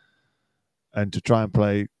 And to try and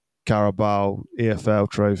play Carabao, EFL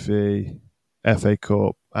Trophy, FA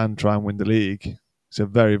Cup, and try and win the league, it's a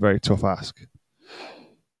very, very tough ask.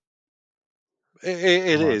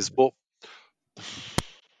 It is, but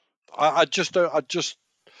I just don't. I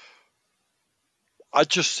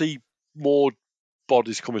just see more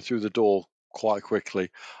bodies coming through the door quite quickly,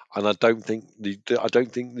 and I don't think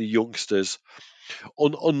the youngsters,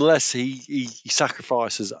 unless he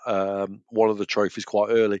sacrifices one of the trophies quite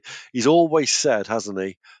early. He's always said, hasn't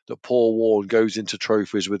he, that Paul Warren goes into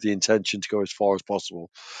trophies with the intention to go as far as possible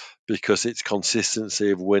because it's consistency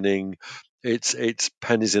of winning, it's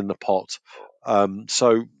pennies in the pot.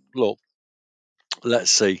 So look,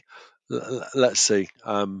 let's see. There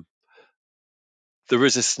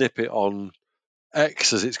is a snippet on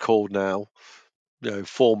X, as it's called now,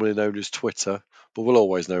 formerly known as Twitter, but we'll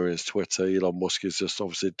always know it as Twitter. Elon Musk is just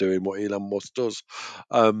obviously doing what Elon Musk does,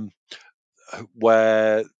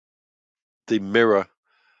 where the Mirror,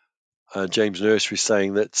 James Nursery,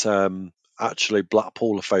 saying that actually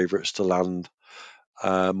Blackpool are favourites to land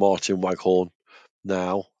Martin Waghorn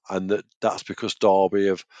now, and that's because Derby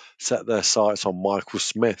have set their sights on Michael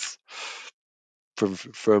Smith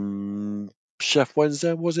from Chef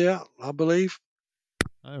Wednesday, was he at, I believe.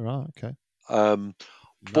 Oh, right, okay.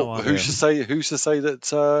 But who's to say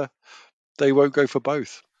that they won't go for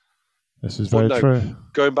both? This is very true.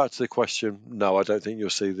 Going back to the question, no, I don't think you'll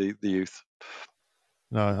see the youth.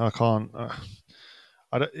 No, I can't.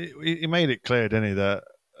 He made it clear, didn't he, that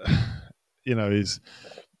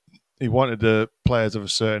he wanted the players of a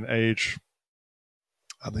certain age,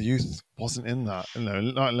 and the youth wasn't in that.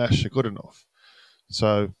 Not unless you're good enough.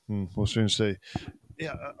 So we'll soon see.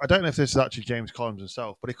 Yeah, I don't know if this is actually James Collins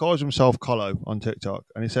himself, but he calls himself Colo on TikTok,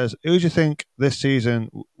 and he says, "Who do you think this season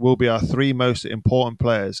will be our three most important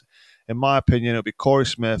players?" In my opinion, it'll be Corey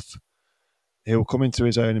Smith. He will come into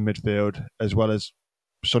his own in midfield, as well as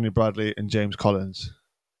Sonny Bradley and James Collins.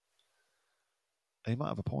 He might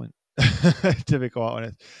have a point, to be quite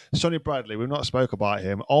honest. Sonny Bradley, we've not spoke about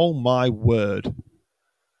him. Oh my word.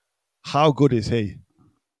 How good is he?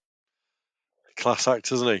 Class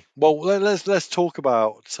act, isn't he? Well, let's talk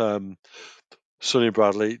about Sonny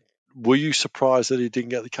Bradley. Were you surprised that he didn't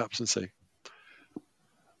get the captaincy?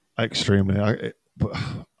 Extremely.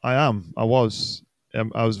 I am. I was.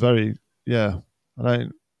 I was very. Yeah.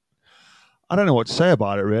 I don't know what to say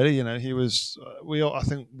about it, really. He was. I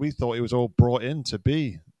think we thought he was all brought in to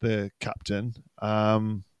be the captain. But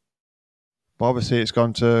obviously, it's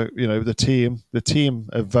gone to the team. The team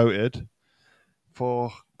have voted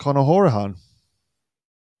for Conor Hourihane.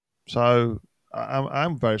 So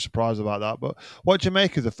I'm very surprised about that. But what do you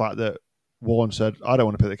make of the fact that Warren said, "I don't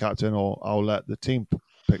want to pick the captain, or I'll let the team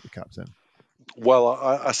pick the captain"? Well,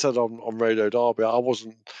 I said on Radio Derby, I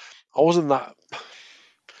wasn't that.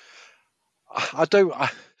 I don't.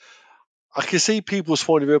 I can see people's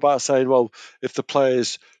point of view about saying, well, if the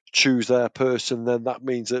players choose their person, then that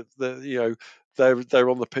means that they're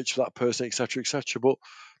on the pitch for that person, etc., etc. But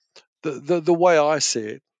the way I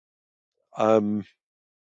see it,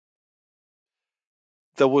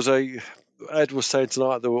 there was Ed was saying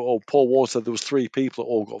tonight, or Paul Warren said there was 3 people that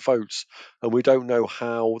all got votes, and we don't know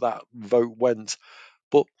how that vote went.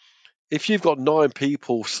 But if you've got 9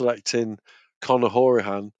 people selecting Conor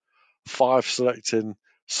Hourihane, 5 selecting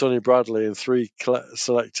Sonny Bradley, and 3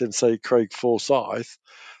 selecting, say, Craig Forsyth,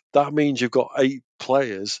 that means you've got 8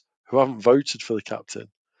 players who haven't voted for the captain.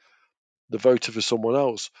 They voted for someone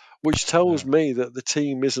else, which tells me that the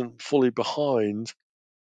team isn't fully behind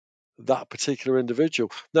that particular individual.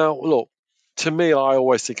 Now, look, to me, I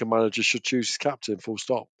always think a manager should choose his captain, full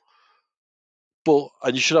stop.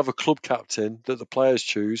 And you should have a club captain that the players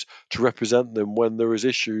choose to represent them when there is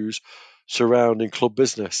issues surrounding club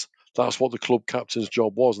business. That's what the club captain's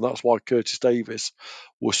job was, and that's why Curtis Davis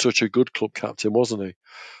was such a good club captain, wasn't he?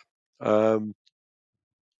 I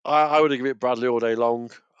would give it Bradley all day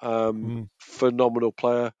long. Phenomenal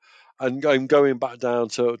player. And going back down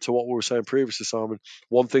to what we were saying previously, Simon,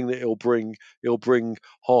 one thing that he'll bring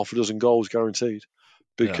half a dozen goals guaranteed,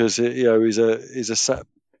 because he's a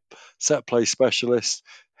set play specialist.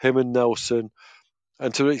 Him and Nelson,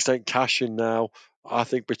 and to an extent Cashin now, I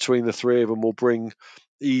think between the 3 of them will bring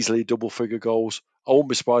easily double-figure goals. I won't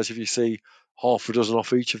be surprised if you see half a dozen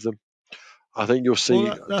off each of them. I think you'll see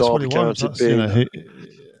Derby County being.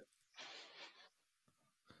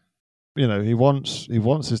 He wants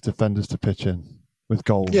his defenders to pitch in with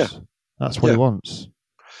goals. Yeah. That's what he wants.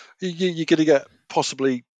 You're going to get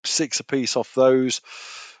possibly 6 apiece off those.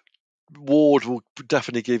 Ward will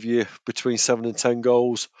definitely give you between 7 and 10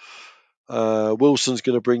 goals. Wilson's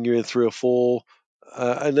going to bring you in 3 or 4,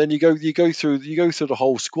 and then you go through the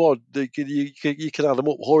whole squad. You can add them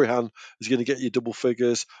up. Hourihane is going to get you double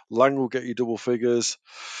figures. Lang will get you double figures.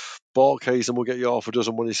 Barkhuizen will get you half a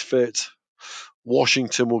dozen when he's fit.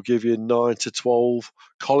 Washington will give you 9 to 12.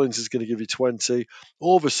 Collins is going to give you 20.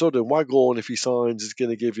 All of a sudden, Waghorn, if he signs, is going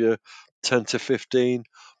to give you 10 to 15.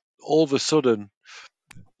 All of a sudden,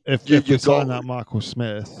 if we sign that Michael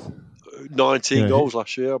Smith, 19 goals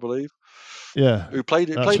last year, I believe. Yeah, who played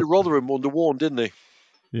at Rotherham under Warren, didn't he?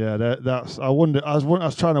 Yeah, that's. I wonder. I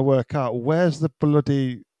was trying to work out where's the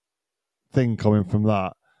bloody thing coming from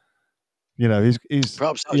that. He's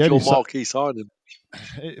perhaps that's your marquee signing.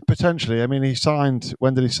 Potentially. I mean, he signed.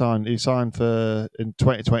 When did he sign? He signed in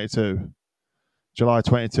 2022, July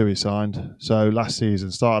 22. He signed. So last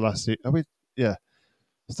season, start of last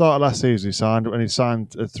season he signed, and he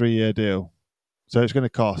signed a 3-year deal. So it's going to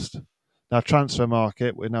cost. Now, transfer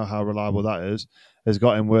market, we know how reliable that is, has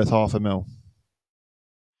got him worth $500,000.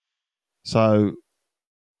 So,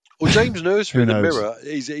 well, James Nursery in the Mirror,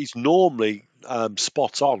 he's normally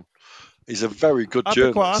spot on. He's a very good journalist. I'd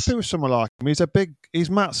be quite happy with someone like him. He's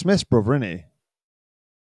Matt Smith's brother, isn't he?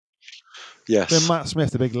 Yes. Then Matt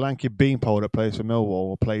Smith, the big lanky beanpole that plays for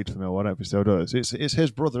Millwall or played for Millwall, I don't know if he still does. It's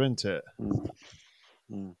his brother, isn't it?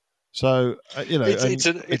 Mm. So it's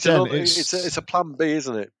a plan B,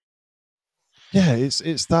 isn't it? Yeah,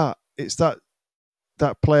 it's that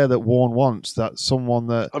player that Warren wants. That someone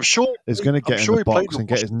that I'm sure is going to get in the box and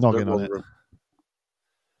get his noggin on it.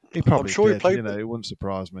 He probably did. It wouldn't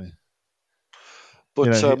surprise me.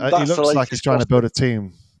 But he looks like he's trying to build a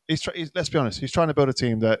team. Let's be honest. He's trying to build a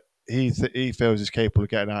team that he feels is capable of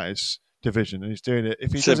getting out his division, and he's doing it.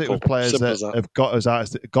 If he does it with players that have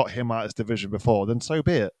got him out his division before, then so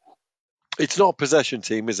be it. It's not a possession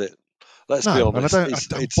team, is it? Let's be honest.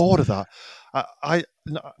 I'm bored of that. I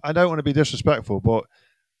don't want to be disrespectful, but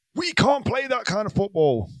we can't play that kind of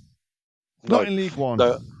football. Not in League One.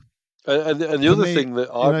 No. And the other thing that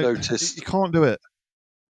I've noticed, you can't do it.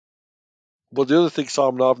 Well, the other thing,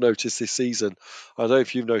 Simon, I've noticed this season, I don't know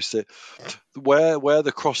if you've noticed it, where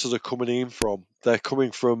the crosses are coming in from, they're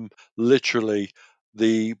coming from literally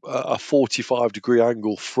a 45-degree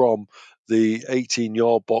angle from the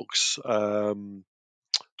 18-yard box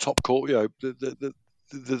top corner,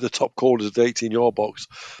 the top corners of the 18-yard box.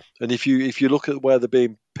 And if you look at where they're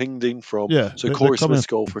being pinged in from, so Corey Smith's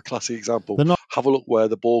goal for a classic example, Have a look where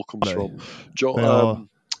the ball comes from. They are.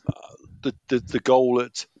 The goal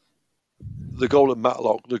at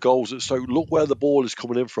Matlock, the goals at Stoke. Look where the ball is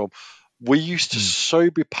coming in from. We used to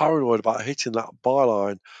so be paranoid about hitting that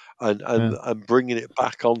byline and bringing it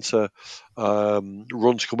back onto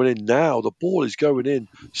runs coming in. Now the ball is going in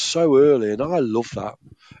so early, and I love that.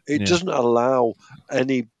 It doesn't allow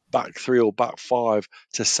any back three or back five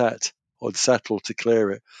to set or settle to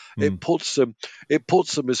clear it. It puts them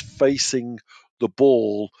as facing the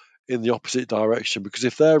ball in the opposite direction, because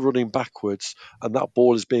if they're running backwards and that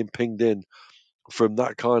ball is being pinged in from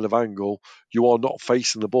that kind of angle, you are not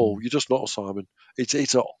facing the ball. You're just not, Simon. It's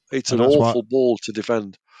an awful ball to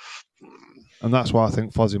defend. And that's why I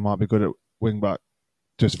think Fozzie might be good at wing back,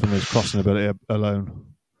 just from his crossing ability alone.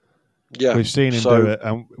 Yeah, we've seen him do it,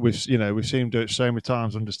 and we've seen him do it so many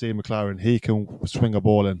times under Steve McLaren. He can swing a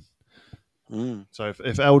ball in. So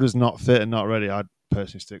if Elder's not fit and not ready, I'd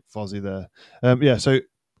personally stick Fozzie there. So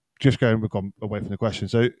just we've gone away from the question.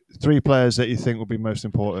 So 3 players that you think will be most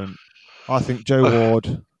important. I think Joe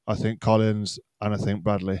Ward, I think Collins, and I think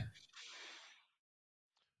Bradley.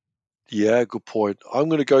 Yeah, good point. I'm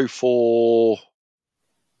going to go for...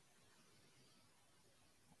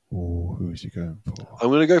 who is he going for? I'm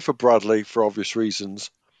going to go for Bradley for obvious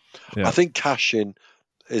reasons. Yeah. I think Cashin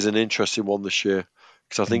is an interesting one this year,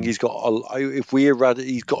 because I think he's got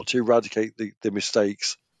to eradicate the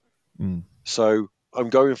mistakes. So I'm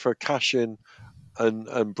going for Cashin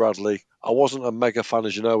and Bradley. I wasn't a mega fan,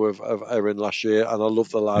 as you know, of Erin last year, and I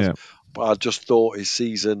love the lad, but I just thought his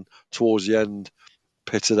season towards the end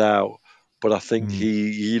pitted out. But I think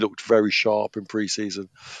he looked very sharp in pre-season.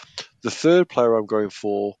 The third player I'm going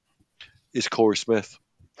for is Corey Smith,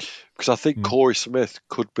 because I think Corey Smith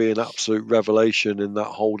could be an absolute revelation in that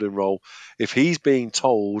holding role. If he's being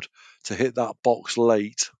told to hit that box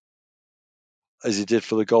late, as he did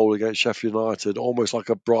for the goal against Sheffield United, almost like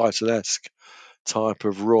a Brighton-esque type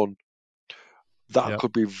of run, that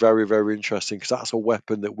could be very, very interesting, because that's a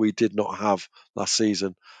weapon that we did not have last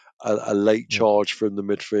season, a late charge from the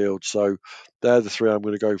midfield. So they're the 3 I'm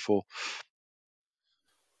going to go for.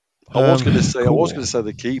 I was going to say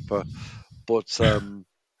the keeper, but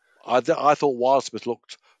I thought Wildsmith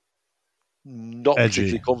looked not edgy,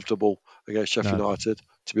 particularly comfortable against Sheffield United,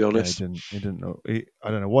 to be honest. He didn't know.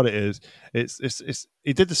 I don't know what it is. It's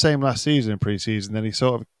he did the same last season in pre-season. Then he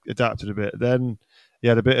sort of adapted a bit. Then he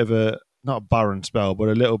had a bit of a, not a barren spell, but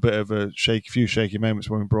a little bit of a few shaky moments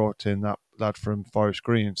when we brought in that lad from Forest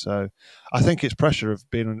Green. So I think it's pressure of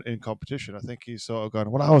being in competition. I think he's sort of going,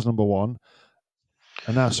 well, I was number 1,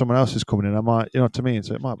 and now someone else is coming in. I might, what I mean?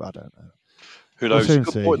 So it might be, I don't know. Who knows? We'll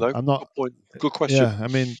Good point, though. I'm not, good point. Good question. Yeah, I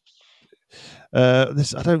mean,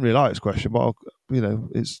 this, I don't really like this question, but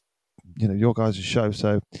it's your guys' show.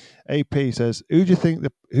 So AP says, who do you think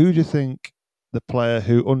the player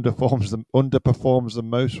who underperforms the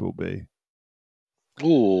most will be?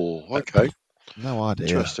 Oh, okay. No idea.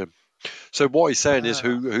 Interesting. So what he's saying is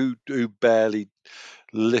who barely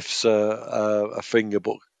lifts a finger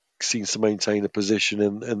but seems to maintain a position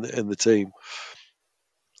in the team.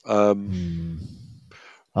 I'm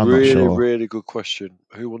not sure. Really good question.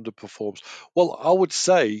 Who underperforms? Well, I would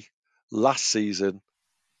say last season,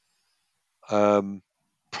 probably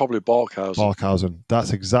Barkhausen. Barkhausen.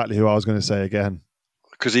 That's exactly who I was going to say again.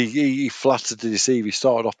 Because he flattered to deceive. He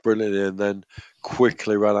started off brilliantly and then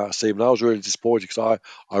quickly ran out of steam. And I was really disappointed, because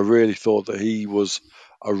I really thought that he was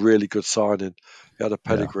a really good signing. He had a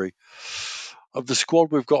pedigree. Of the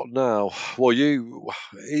squad we've got now, well,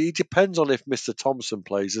 it depends on if Mr. Thompson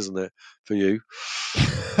plays, isn't it, for you?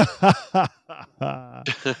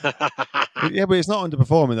 Yeah, but it's not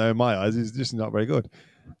underperforming though in my eyes. It's just not very good.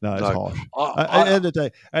 No, it's harsh. At the end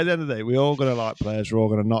of the day, we're all going to like players. We're all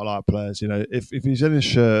going to not like players. If he's in his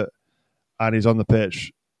shirt and he's on the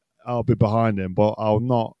pitch, I'll be behind him. But I'm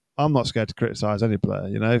not scared to criticise any player.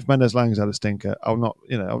 If Mendes Lang's had a stinker, I'll not.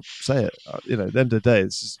 I'll say it. At the end of the day,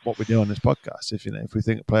 this is what we do on this podcast. If we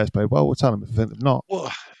think players play well, we'll tell them. If we think they've not,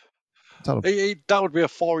 that would be a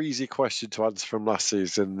far easier question to answer from last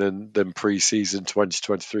season than pre-season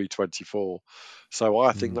 2023-24. So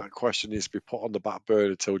I think that question needs to be put on the back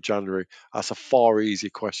burner till January. That's a far easier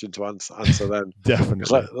question to answer then.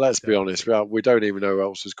 Definitely. Let's be honest, we don't even know who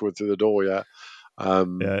else is coming through the door yet.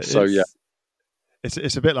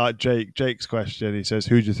 It's a bit like Jake's question. He says,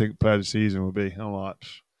 "Who do you think player of the season will be?" I'm like,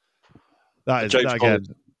 that is that again.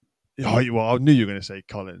 I knew you were going to say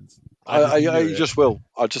Collins. I just will.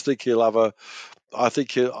 I just think he'll have a. I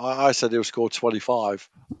said he'll score 25.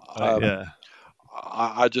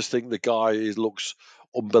 I just think the guy looks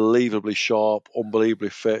unbelievably sharp, unbelievably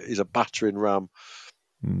fit. He's a battering ram.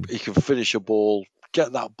 He can finish a ball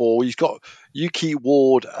get that ball. You keep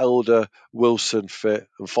Ward, Elder, Wilson fit,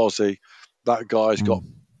 and Fozzie. That guy's got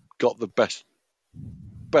the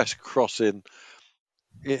best crossing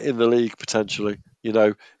in the league potentially.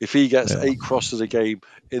 If he gets 8 crosses a game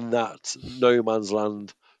in that no man's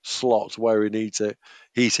land slot where he needs it,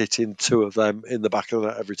 he's hitting 2 of them in the back of the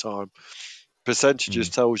net every time. Percentages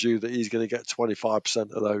tells you that he's going to get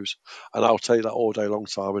 25% of those, and I'll take that all day long,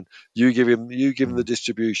 Simon. You give him the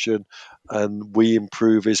distribution, and we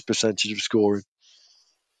improve his percentage of scoring.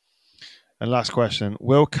 And last question: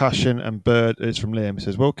 Will Cashin and Bird is from Liam. He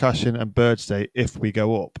says, "Will Cashin and Bird stay if we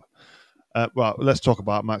go up?" Well, let's talk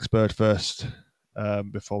about Max Bird first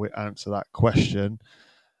before we answer that question.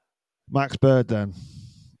 Max Bird, then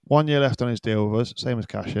 1 year left on his deal with us, same as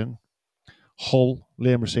Cashin. Hull,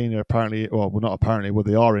 Liam Rossini apparently, not apparently,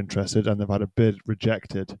 they are interested and they've had a bid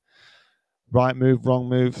rejected. Right move, wrong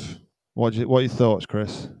move? What are your thoughts,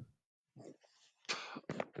 Chris?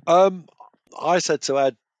 I said to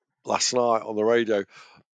Ed last night on the radio,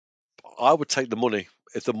 I would take the money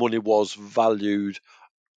if the money was valued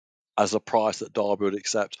as a price that Derby would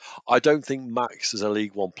accept. I don't think Max is a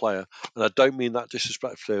League One player, and I don't mean that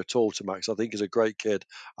disrespectfully at all to Max. I think he's a great kid.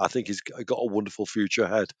 I think he's got a wonderful future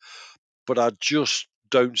ahead. But I just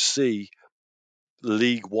don't see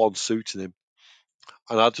League One suiting him.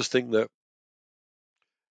 And I just think that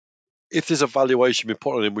if there's a valuation being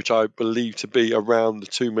put on him, which I believe to be around the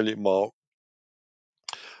 2 million mark,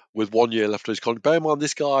 with 1 year left on his contract, bear in mind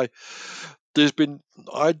this guy,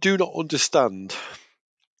 I do not understand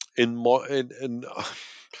in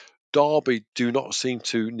Derby do not seem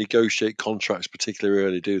to negotiate contracts particularly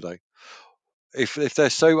early, do they? If they're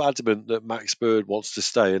so adamant that Max Bird wants to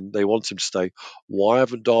stay and they want him to stay, why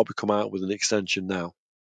haven't Derby come out with an extension now?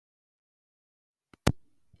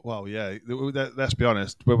 Well, yeah, let's be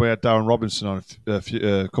honest. When we had Darren Robinson on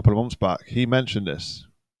a couple of months back, he mentioned this.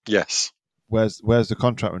 Yes. Where's the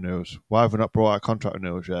contract renewals? Why have we not brought out contract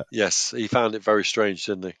renewals yet? Yes, he found it very strange,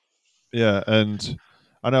 didn't he? Yeah, and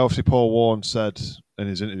I know obviously Paul Warne said in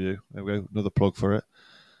his interview, there we go, another plug for it.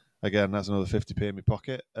 Again, that's another 50p in my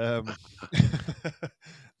pocket.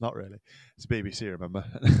 Not really. It's BBC, remember?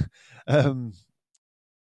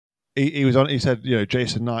 He was on. He said,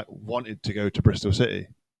 Jason Knight wanted to go to Bristol City.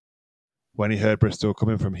 When he heard Bristol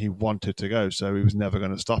coming from, he wanted to go, so he was never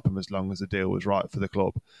going to stop him as long as the deal was right for the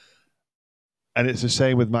club. And it's the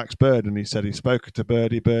same with Max Bird. And he said he spoke to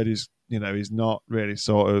Birdie. Birdie's, he's not really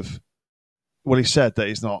sort of. Well, he said that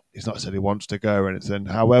he's not said he wants to go or anything.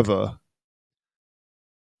 However,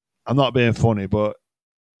 I'm not being funny, but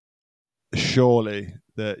surely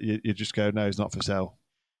that you just go, no, he's not for sale.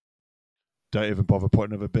 Don't even bother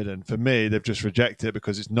putting another bid in. For me, they've just rejected it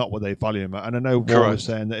because it's not what they value him at. And I know Warren was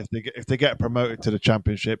saying that if they get promoted to the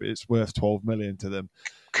Championship, it's worth 12 million to them.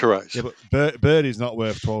 Correct. Yeah, but Birdie's not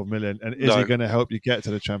worth 12 million. And is he going to help you get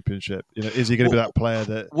to the Championship? Is he going to be that player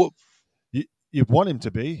that you want him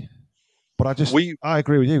to be? But I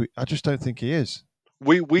agree with you. I just don't think he is.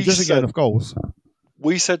 He doesn't get enough goals.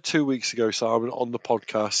 We said 2 weeks ago, Simon, on the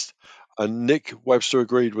podcast, and Nick Webster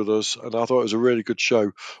agreed with us, and I thought it was a really good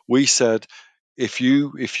show. We said if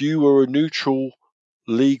you were a neutral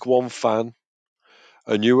League One fan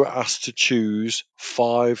and you were asked to choose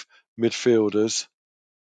 5 midfielders,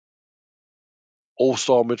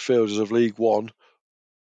 all-star midfielders of League One,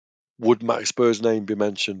 would Max Bird's name be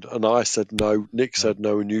mentioned? And I said no. Nick said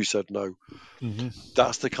no, and you said no. Mm-hmm.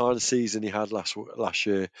 That's the kind of season he had last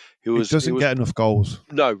year. He doesn't get enough goals.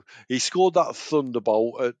 No, he scored that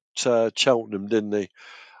thunderbolt at Cheltenham, didn't he?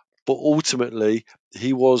 But ultimately,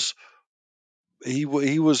 he was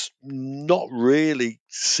not really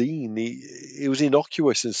seen. He was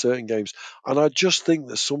innocuous in certain games, and I just think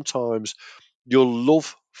that sometimes your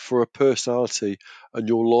love for a personality and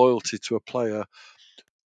your loyalty to a player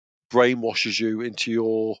brainwashes you into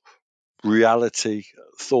your reality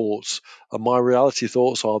thoughts. And my reality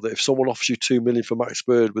thoughts are that if someone offers you 2 million for Max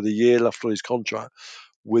Bird with a year left on his contract,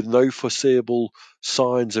 with no foreseeable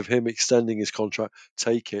signs of him extending his contract,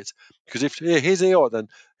 take it. Because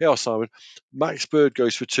here, Simon, Max Bird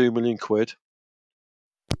goes for 2 million quid,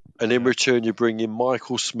 and in return you bring in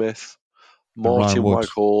Michael Smith, Martin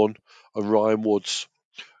Waghorn, and Ryan Woods.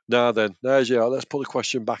 Now then, let's put the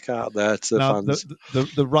question back out there to the fans.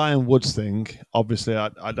 The Ryan Woods thing, obviously,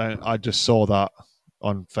 I just saw that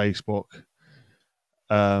on Facebook,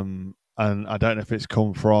 and I don't know if it's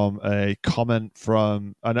come from a comment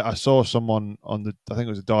from. And I saw someone on I think it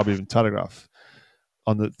was a Derby Even Telegraph,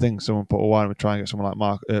 on the thing. Someone put, "Why don't we try and get someone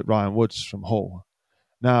like Ryan Woods from Hull?"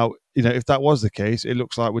 Now, if that was the case, it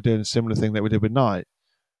looks like we're doing a similar thing that we did with Knight.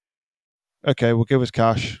 Okay, well, give us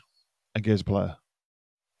cash and give us a player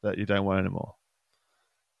that you don't want anymore.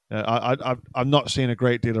 I'm not seeing a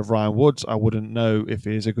great deal of Ryan Woods. I wouldn't know if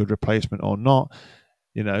he is a good replacement or not.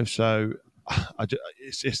 So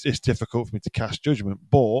it's difficult for me to cast judgment.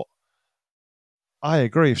 But I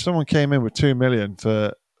agree. If someone came in with $2 million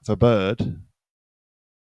for Bird,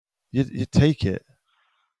 you take it.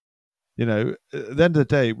 At the end of the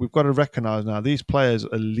day, we've got to recognise now these players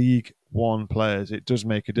are League One players. It does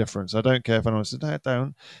make a difference. I don't care if anyone says no, it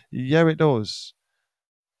don't. Yeah, it does.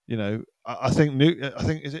 I think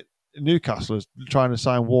is it Newcastle is trying to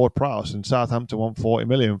sign Ward Prowse and Southampton want 40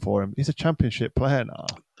 million for him. He's a Championship player now.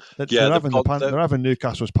 Yeah, they're having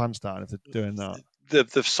Newcastle's pants down if they're doing that.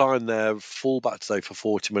 They've signed their fullback today for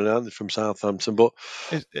 40 million from Southampton, but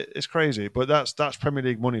it's crazy. But that's Premier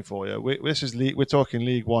League money for you. We're talking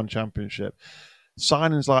League One Championship.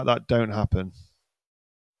 Signings like that don't happen.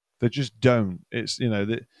 They just don't. It's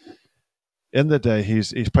in the day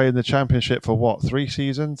he's played in the Championship for what, 3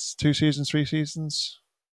 seasons, 2 seasons, 3 seasons.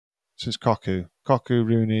 This is Koku,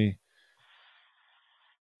 Rooney.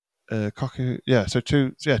 Koku, yeah. So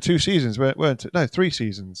 2 seasons weren't it? No, 3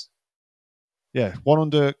 seasons. Yeah, one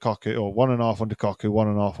under Koku, or 1.5 under Koku,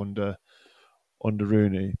 1.5 under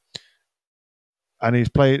Rooney, and he's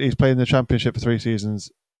played in the Championship for 3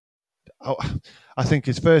 seasons. I think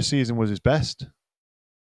his first season was his best.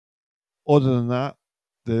 Other than that,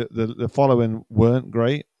 the following weren't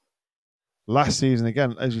great. Last season,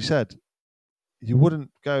 again, as you said, you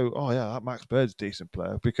wouldn't go, oh yeah, that Max Bird's a decent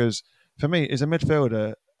player, because for me, he's a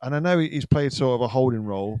midfielder, and I know he's played sort of a holding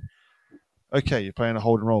role. Okay, you're playing a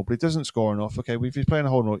holding role, but he doesn't score enough. Okay, if he's playing a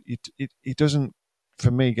holding role, he doesn't,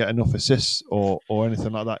 for me, get enough assists or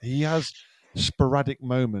anything like that. He has sporadic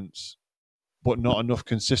moments, but not enough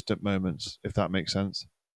consistent moments, if that makes sense.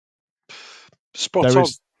 Spot on.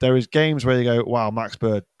 There is games where you go, wow, Max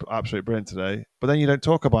Bird, absolutely brilliant today, but then you don't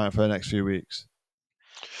talk about him for the next few weeks.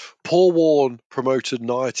 Paul Warne promoted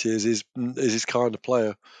 90 as his kind of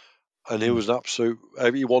player, and he was an absolute.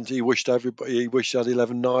 He wished everybody. He wished he had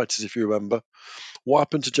 11 90s, if you remember. What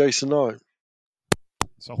happened to Jason Knight?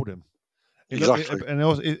 Sold him. Exactly. And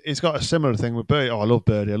he's got a similar thing with Birdie. Oh, I love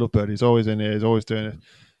Birdie. He's always in here. He's always doing it.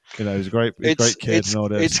 He's a great kid and all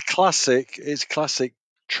this. It's classic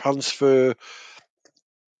transfer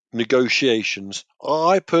negotiations.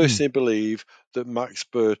 I personally believe that Max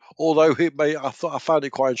Bird, although I found it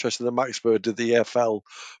quite interesting that Max Bird did the EFL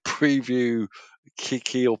preview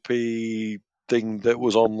kick-up-y thing that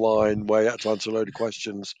was online where he had to answer a load of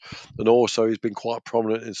questions, and also he's been quite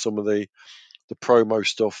prominent in some of the promo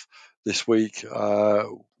stuff this week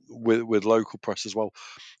with local press as well.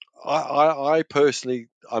 I personally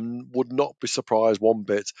would not be surprised one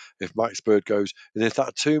bit if Max Bird goes, and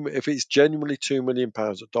if it's genuinely £2 million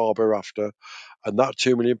that Derby are after, and that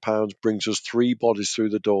 £2 million brings us 3 bodies through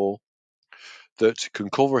the door that can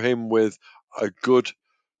cover him with a good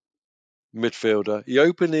midfielder. He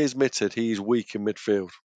openly admitted he's weak in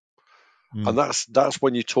midfield, and that's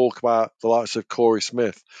when you talk about the likes of Corey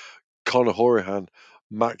Smith, Conor Hourihane,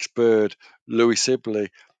 Max Bird, Louis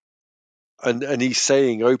Sibley. And he's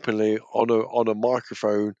saying openly on a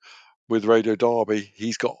microphone with Radio Derby,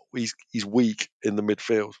 he's weak in the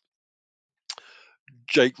midfield.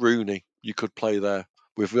 Jake Rooney, you could play there.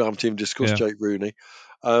 We haven't even discussed Jake Rooney.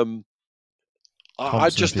 I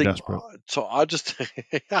just think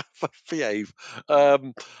behave.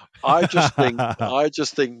 I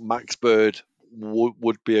just think Max Bird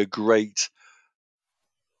would be a great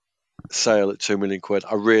sale at £2 million.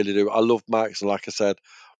 I really do. I love Max, and like I said,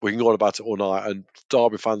 we can go on about it all night, and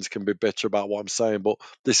Derby fans can be bitter about what I'm saying, but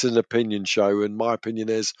this is an opinion show, and my opinion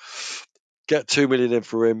is get $2 million in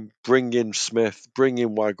for him, bring in Smith, bring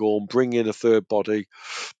in Waghorn, bring in a third body,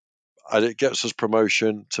 and it gets us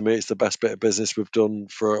promotion. To me, it's the best bit of business we've done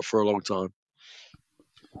for a long time.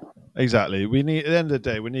 Exactly. We need, at the end of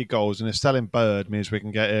the day, we need goals, and if selling Bird means we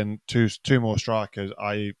can get in two more strikers,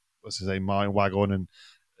 i.e., Martin Waghorn, and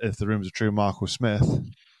if the rumors are true, Marcus Smith,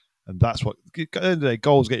 and that's what, at the end of the day,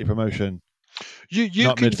 goals get you promotion. You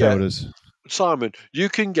not can midfielders. Simon, you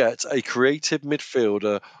can get a creative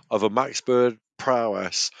midfielder of a Max Bird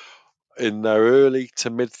prowess in their early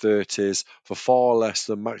to mid-30s for far less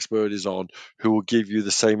than Max Bird is on, who will give you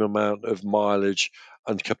the same amount of mileage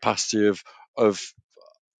and capacity of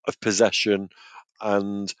possession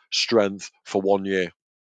and strength for 1 year.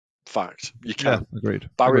 Fact, you can. Yeah, agreed.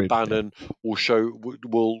 Barry Bannon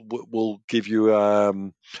will give you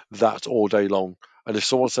that all day long. And if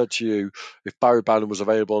someone said to you, if Barry Bannon was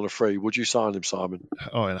available on a free, would you sign him, Simon?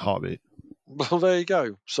 Oh, in a heartbeat. Well, there you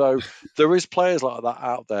go. So there is players like that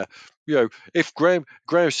out there. If Graham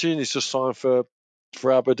Souness just signed for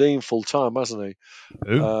Aberdeen full time, hasn't he?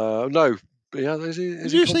 Who? No. Yeah,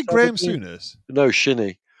 Did you say Graham Souness? No,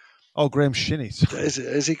 Shinnie. Oh, Graham Shinney.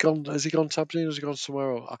 Has he gone? Has he gone to Aberdeen? Or has he gone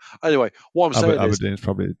somewhere else? Anyway, what I'm saying is, Aberdeen's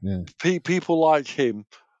probably people like him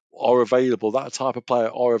are available. That type of player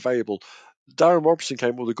are available. Darren Robertson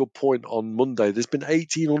came up with a good point on Monday. There's been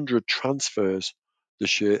 1,800 transfers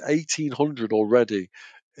this year. 1,800 already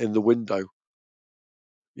in the window.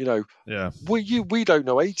 Yeah. We don't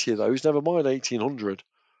know 80 of those. Never mind 1,800.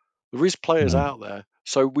 There is players out there,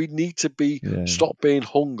 so we need to stop being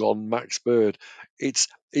hung on Max Bird. It's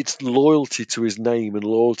loyalty to his name and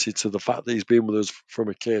loyalty to the fact that he's been with us from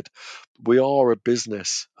a kid. We are a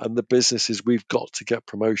business, and the business is we've got to get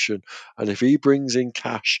promotion. And if he brings in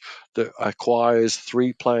cash that acquires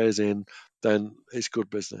 3 players in, then it's good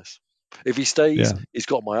business. If he stays, he's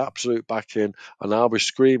got my absolute backing, and I'll be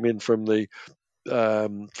screaming from the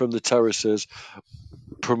terraces,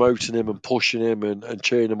 promoting him and pushing him and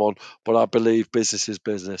cheering him on. But I believe business is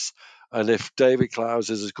business. And if David Clowes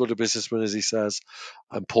is as good a businessman as he says,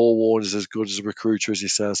 and Paul Warne is as good as a recruiter as he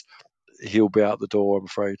says, he'll be out the door, I'm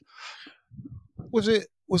afraid. Was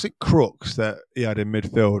it Crooks that he had in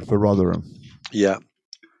midfield for Rotherham? Yeah.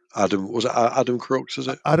 Adam Crooks, is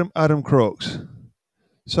it? Adam Crooks.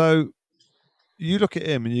 So you look at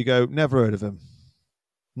him and you go, never heard of him.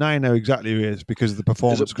 Now you know exactly who he is because of the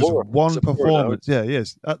performance. Because of one performance. Yeah, he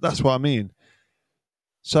is. That's what I mean.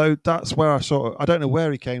 So that's where I don't know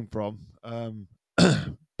where he came from.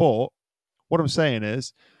 But what I'm saying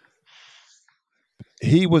is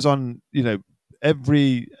he was on,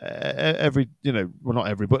 every, well, not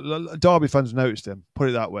every, but Derby fans noticed him, put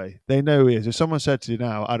it that way. They know who he is. If someone said to you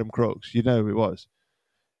now, Adam Crooks, you know who it was.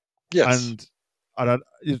 Yes. And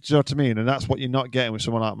you know what I mean? And that's what you're not getting with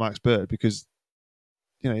someone like Max Bird because,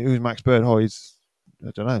 who's Max Bird? Oh, I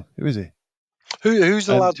don't know. Who is he? Who's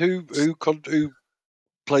the lad who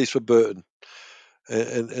plays for Burton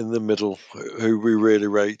in the middle, who we really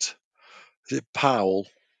rate? Is it Powell?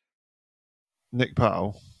 Nick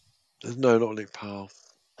Powell? No, not Nick Powell.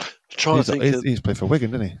 He's played for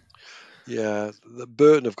Wigan, didn't he? Yeah,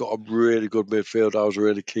 Burton have got a really good midfield. I was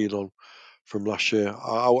really keen on from last year.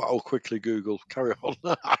 I'll quickly Google. Carry on.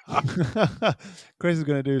 Chris is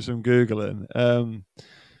going to do some Googling.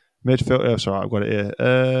 Midfield. Oh, sorry, I've got it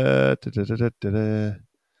here.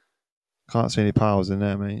 Can't see any Powells in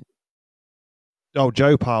there, mate. Oh,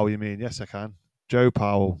 Joe Powell, you mean? Yes, I can. Joe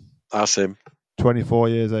Powell. That's him. 24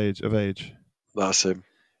 years of age. That's him.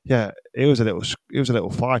 Yeah, he was a little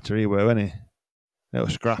fighter. He were, wasn't he? Little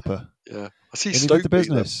scrapper. Yeah, I see. And he did the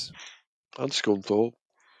business. And Scunthorpe.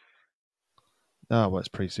 Oh, well, it's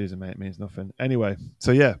pre-season, mate. It means nothing. Anyway,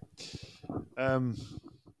 so yeah,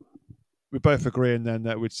 we both agreeing then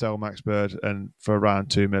that we'd sell Max Bird and for around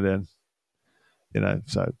 2 million.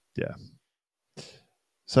 So yeah.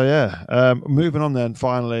 So yeah, moving on then.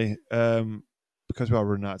 Finally, because we are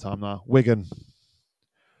running out of time now. Wigan.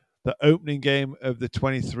 The opening game of the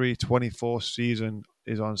 23-24 season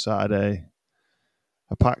is on Saturday.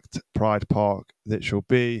 A packed Pride Park that shall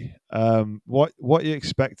be. What are you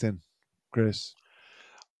expecting, Chris?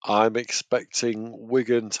 I'm expecting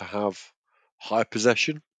Wigan to have high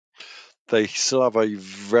possession. They still have a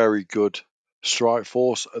very good strike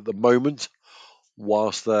force at the moment,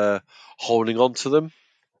 whilst they're holding on to them.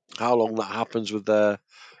 How long that happens with their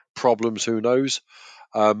problems, who knows?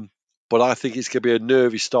 But I think it's going to be a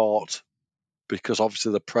nervy start because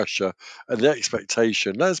obviously the pressure and the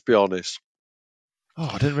expectation. Let's be honest. Oh,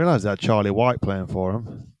 I didn't realise they had Charlie White playing for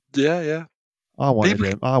him. Yeah. I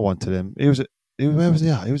wanted him. Where was he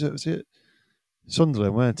at? Was it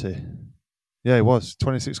Sunderland, weren't he? Yeah, he was.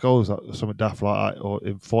 26 goals, something daft like that, or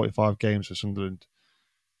in 45 games for Sunderland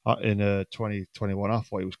in 2021. I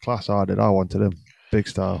thought he was class. I wanted him. Big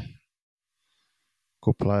style.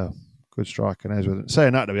 Good player. Good striker. And with it.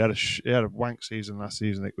 Saying that, though, he had a wank season last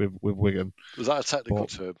season with Wigan. Was that a technical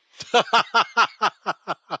term?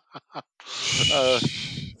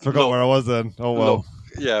 Forgot where I was then. Oh, well. Look,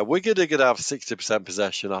 yeah, we're going to have 60%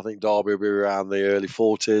 possession. I think Derby will be around the early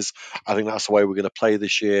 40s. I think that's the way we're going to play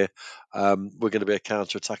this year. We're going to be a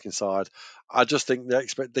counter-attacking side. I just think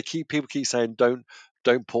people keep saying don't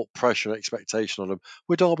put pressure and expectation on them.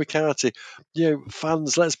 We're Derby County,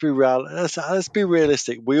 fans. Let's be real. Let's be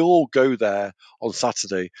realistic. We all go there on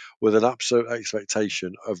Saturday with an absolute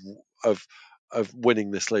expectation of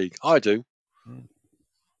winning this league. I do.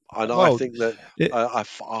 And I think that a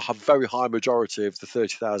very high majority of the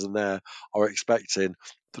 30,000 there are expecting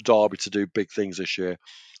the Derby to do big things this year.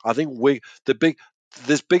 I think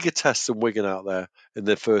there's bigger tests than Wigan out there in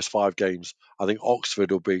their first 5 games. I think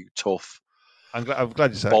Oxford will be tough. I'm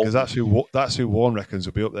glad you said that because that's who Warren reckons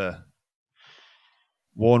will be up there.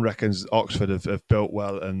 Warren reckons Oxford have built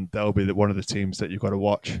well, and they'll be one of the teams that you've got to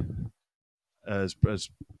watch. as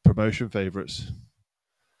promotion favourites,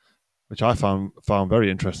 which I found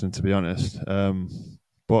very interesting, to be honest.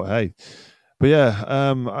 But hey, but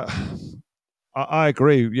yeah, I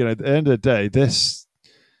agree. You know, at the end of the day, this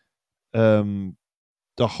the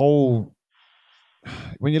whole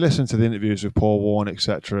when you listen to the interviews with Paul Warne,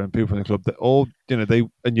 etc., and people in the club, they all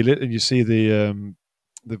and you see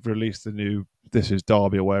they've released the new This Is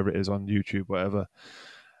Derby or wherever it is on YouTube, whatever,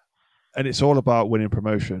 and it's all about winning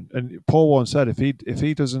promotion. And Paul Warne said if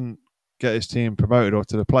he doesn't get his team promoted or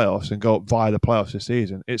to the playoffs and go up via the playoffs this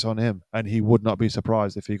season, it's on him, and he would not be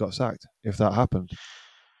surprised if he got sacked if that happened.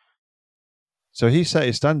 So he set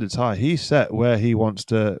his standards high. He set where he wants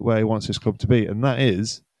his club to be, and that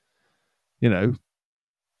is,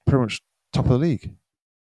 pretty much top of the league.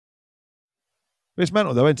 It's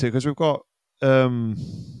mental though, isn't it? Because we've got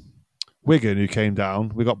Wigan who came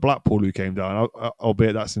down, we've got Blackpool who came down,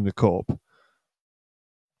 albeit that's in the cup.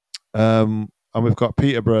 And we've got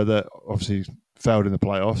Peterborough that obviously failed in the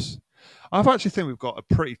playoffs. I actually think we've got a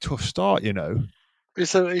pretty tough start.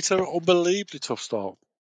 It's an unbelievably tough start.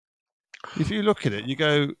 If you look at it, you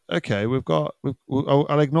go, okay,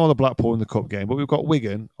 I'll ignore the Blackpool in the cup game, but we've got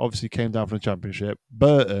Wigan, obviously came down from the Championship.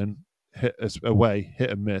 Burton hit us away,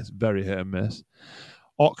 hit and miss, very hit and miss.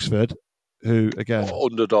 Oxford, who again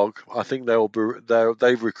underdog. I think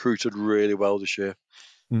they've recruited really well this year.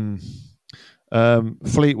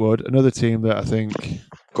 Fleetwood, another team that I think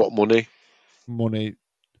got money.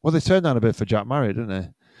 Well, they turned down a bit for Jack Murray, didn't they?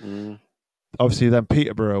 Obviously, then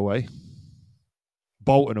Peterborough away,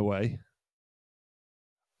 Bolton away,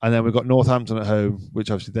 and then we've got Northampton at home, which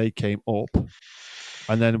obviously they came up,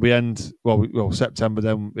 and then we end September.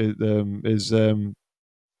 Then is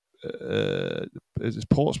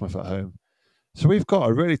Portsmouth at home, so we've got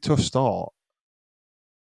a really tough start,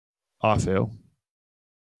 I feel,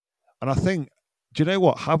 and I think, do you know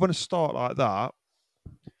what? Having a start like that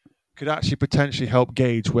could actually potentially help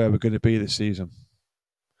gauge where we're going to be this season.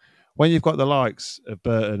 When you've got the likes of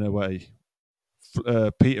Burton away,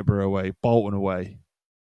 Peterborough away, Bolton away,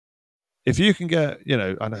 if you can get,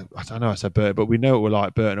 I know I said Burton, but we know what we're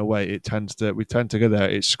like. Burton away, we tend to go there.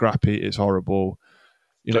 It's scrappy, it's horrible.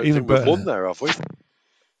 Even Burton, we've won there, have we?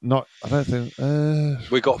 Not, I don't think.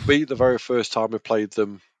 We got beat the very first time we played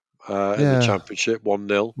them in the Championship,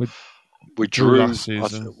 1-0. We drew last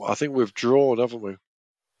season. I think we've drawn, haven't we?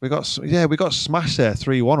 We got smashed there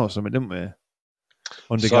 3-1 or something, didn't we?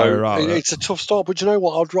 It's a tough start, but you know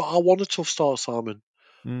what? I want a tough start, Simon.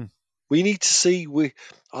 We need to see.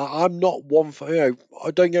 I'm not one for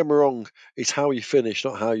don't get me wrong. It's how you finish,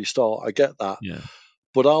 not how you start. I get that. Yeah.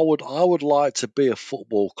 But I would like to be a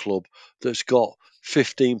football club that's got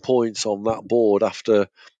 15 points on that board after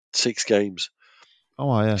 6 games.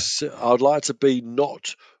 Oh yeah. So I'd like to be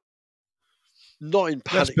not in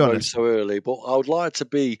panic mode so early, but I'd like to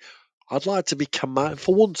be command.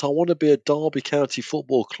 For once, I want to be a Derby County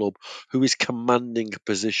Football Club who is commanding a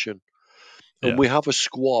position, and we have a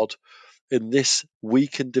squad in this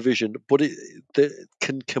weakened division, but that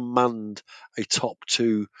can command a top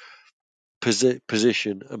 2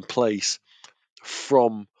 position and place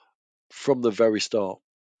from the very start.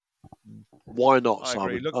 Why not,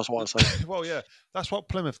 Simon? That's what I say. Well, yeah, that's what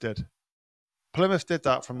Plymouth did. Plymouth did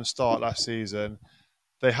that from the start last season.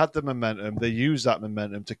 They had the momentum. They used that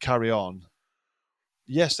momentum to carry on.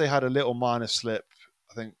 Yes, they had a little minor slip,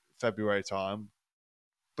 I think February time,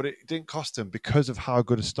 but it didn't cost them because of how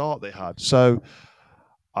good a start they had. So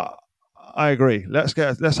I agree. Let's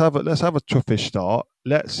have a toughish start.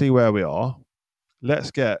 Let's see where we are.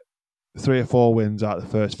 Let's get 3 or 4 wins out of the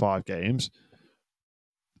first 5 games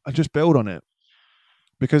and just build on it.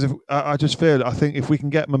 Because I think if we can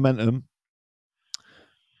get momentum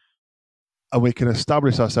and we can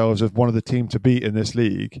establish ourselves as one of the teams to beat in this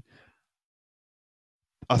league,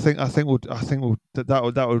 I think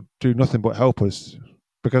that would do nothing but help us,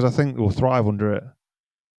 because I think we'll thrive under it,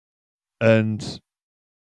 and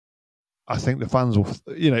I think the fans will.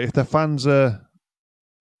 If the fans are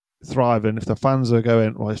thriving, if the fans are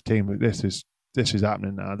going, well, this team, this is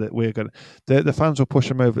happening now, that we're going, the fans will push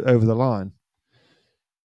them over the line.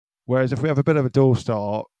 Whereas if we have a bit of a dull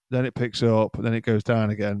start, then it picks up, then it goes down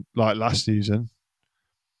again, like last season.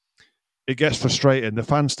 It gets frustrating. The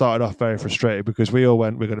fans started off very frustrated because we all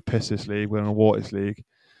went, we're going to piss this league, we're going to water this league.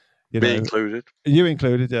 Me included. You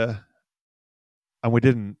included, yeah. And we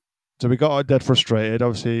didn't. So we got dead frustrated.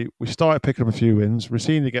 Obviously, we started picking up a few wins.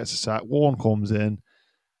 Racini gets a sack. Warne comes in.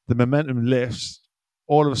 The momentum lifts.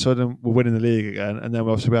 All of a sudden, we're winning the league again. And then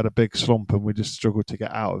obviously we had a big slump and we just struggled to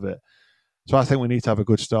get out of it. So I think we need to have a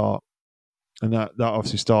good start. And that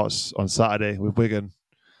obviously starts on Saturday with Wigan.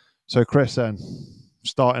 So Chris, then,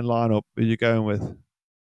 starting lineup are you going with?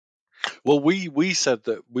 Well, we said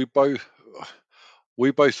that we both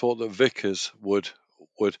thought that Vickers would.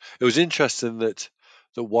 It was interesting that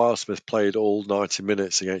Wildsmith played all 90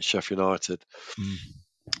 minutes against Sheffield United,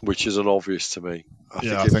 which isn't obvious to me. I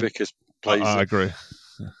think if Vickers plays, I agree.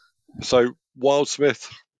 So Wildsmith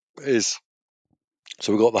is.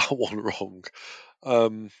 So we got that one wrong. I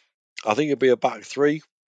think it'd be a back three.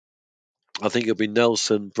 I think it'd be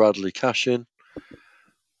Nelson, Bradley, Cashin.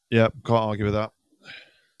 Yeah, can't argue with that.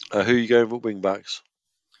 Who are you going with wing backs?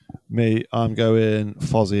 Me, I'm going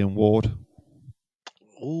Fozzie and Ward.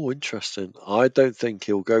 Oh, interesting. I don't think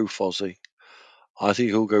he'll go Fozzie. I think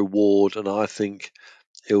he'll go Ward, and I think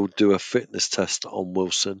he'll do a fitness test on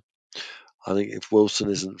Wilson. I think if Wilson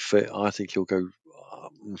isn't fit, I think he'll go. I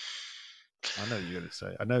know you're going to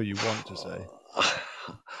say. I know you want to say.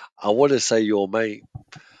 I want to say your mate.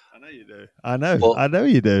 I know you do. I know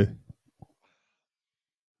you do.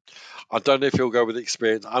 I don't know if he'll go with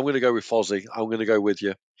experience. I'm going to go with Fozzie. I'm going to go with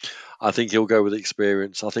you. I think he'll go with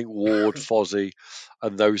experience. I think Ward, Fozzie,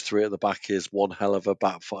 and those three at the back is one hell of a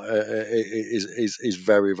back. Is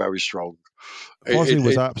very, very strong. Fozzie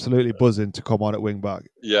was absolutely buzzing to come on at wing back.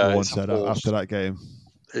 Yeah, it's said after that game.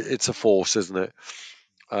 It's a force, isn't it?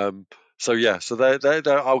 So yeah, so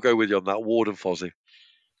I'll go with you on that. Ward and Fozzie.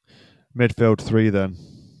 Midfield three then.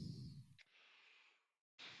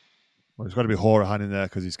 Well, it's got to be Horahan in there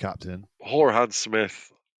because he's captain. Horahan,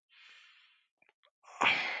 Smith.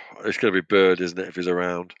 It's going to be Bird, isn't it, if he's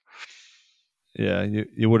around? Yeah,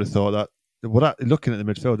 you would have thought that. Well, looking at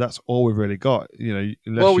the midfield, that's all we've really got. You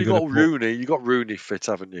got Rooney. You got Rooney fit,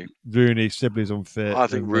 haven't you? Rooney, Sibley's unfit. I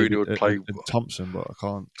think Rooney would play. And Thompson, but I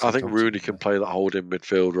can't. I think Rooney can play that holding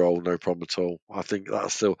midfield role, no problem at all. I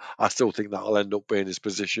still think that'll end up being his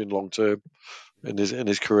position long term in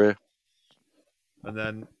his career. And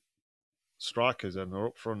then strikers, then are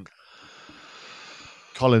up front.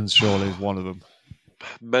 Collins surely is one of them.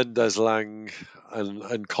 Mendes, Lang,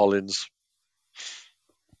 and Collins.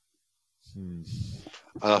 And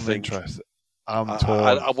I think interested. I'm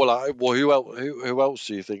torn. Who else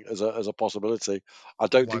do you think as a possibility? I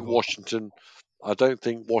don't think Washington. I don't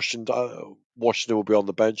think Washington will be on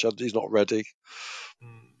the bench. He's not ready.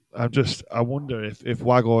 I wonder if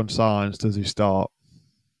Waghorn signs, does he start?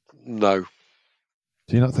 No.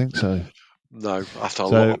 Do you not think so? No, that's a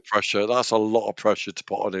lot of pressure. That's a lot of pressure to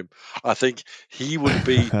put on him. I think he would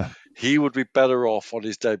be better off on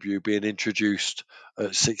his debut being introduced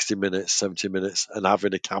at 60 minutes, 70 minutes, and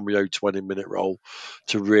having a cameo 20-minute role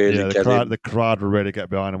to really get him. The crowd will really get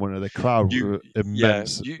behind him, wouldn't they? The crowd were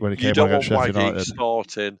immense when he came on against Sheffield United.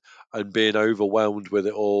 Starting and being overwhelmed with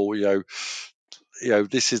it all.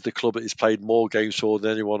 This is the club that he's played more games for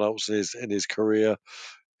than anyone else in his career.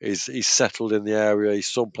 He's settled in the area. His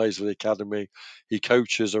son plays for the academy. He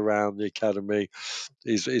coaches around the academy.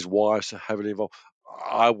 His wife's heavily involved.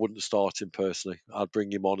 I wouldn't start him personally. I'd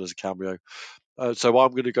bring him on as a cameo. So I'm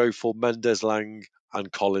going to go for Mendes, Lang,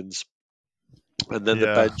 and Collins, and then the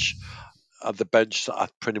bench. The bench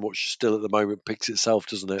pretty much still at the moment picks itself,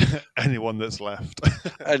 doesn't it? Anyone that's left.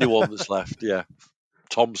 Anyone that's left, yeah.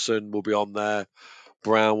 Thompson will be on there.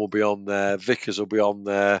 Brown will be on there. Vickers will be on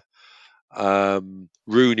there.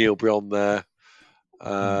 Rooney will be on there.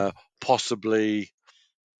 Possibly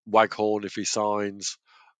Waghorn if he signs.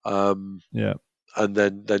 And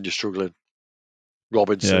then you're struggling.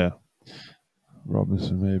 Robinson. Yeah.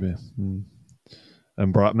 Robinson maybe.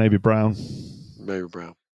 And maybe Brown. Maybe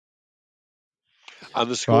Brown. And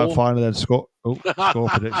the score? Right, finally then score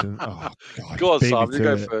prediction. Oh, God. Go on, Sam. You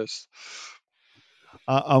go first.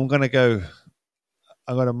 I'm going to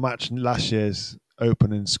match last year's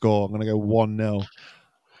opening score. I'm going to go 1-0.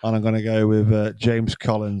 And I'm going to go with James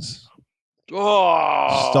Collins.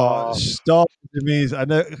 Oh! Start to me. I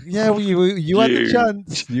know. Yeah, you had the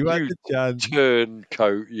chance. You had the chance.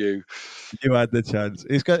 Turncoat, you. You had the chance.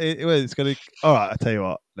 It's going to. All right, I'll tell you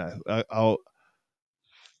what. No,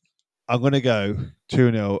 I'm going to go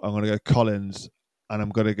 2-0. I'm going to go Collins, and I'm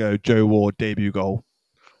going to go Joe Ward debut goal.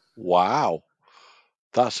 Wow,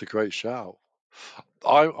 that's a great shout.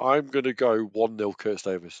 I'm going to go 1-0 Curtis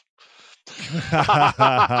Davis. Standard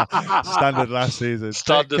last season.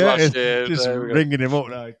 Last year. Just ringing him up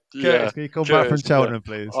now. Curtis, can you come back from Cheltenham,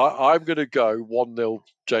 please? I'm going to go 1-0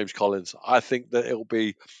 James Collins. I think that it'll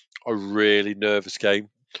be a really nervous game.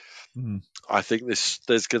 I think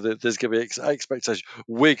there's going to be expectation.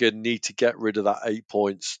 Wigan need to get rid of that 8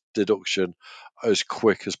 points deduction as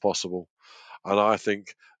quick as possible. And I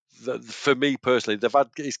think that for me personally,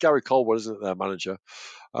 it's Gary Caldwell, isn't it, their manager?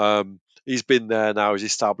 He's been there now. He's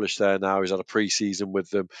established there now. He's had a pre-season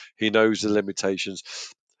with them. He knows the limitations.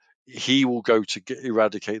 he will go to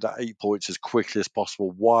eradicate that 8 points as quickly as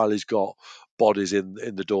possible while he's got bodies in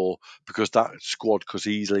the door, because that squad could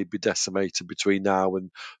easily be decimated between now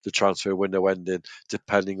and the transfer window ending,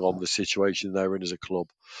 depending on the situation they're in as a club.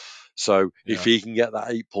 So if he can get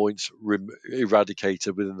that 8 points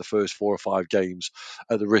eradicated within the first 4 or 5 games,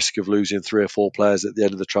 at the risk of losing 3 or 4 players at the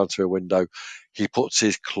end of the transfer window, he puts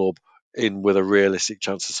his club in with a realistic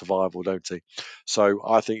chance of survival, don't he? So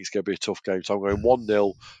I think it's going to be a tough game. So I'm going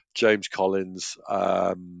 1-0, James Collins,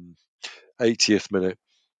 80th minute.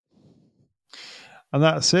 And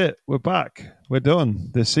that's it. We're back. We're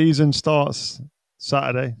done. The season starts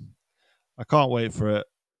Saturday. I can't wait for it.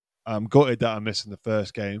 I'm gutted that I'm missing the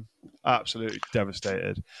first game. Absolutely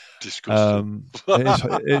devastated. Disgusting.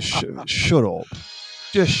 Shut up.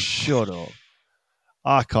 Just shut up.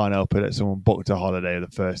 I can't help it that someone booked a holiday the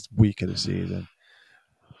first week of the season.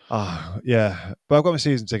 Yeah. But I've got my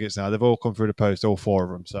season tickets now. They've all come through the post, all 4 of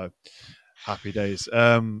them. So happy days.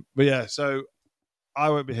 But yeah, so I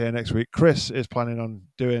won't be here next week. Chris is planning on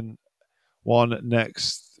doing one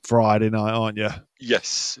next Friday night, aren't you?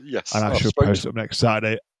 Yes. And I should post up next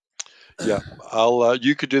Saturday. Yeah, I'll.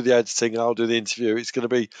 You could do the editing. I'll do the interview. It's going to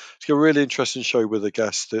be a really interesting show with a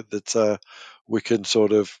guest that we can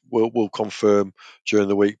sort of we'll confirm during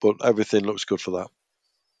the week. But everything looks good for that.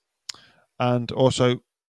 And also,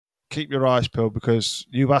 keep your eyes peeled because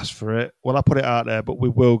you've asked for it. Well, I put it out there, but we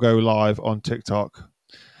will go live on TikTok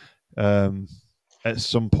at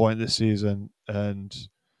some point this season, and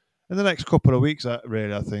in the next couple of weeks,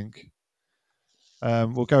 really, I think.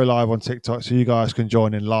 We'll go live on TikTok so you guys can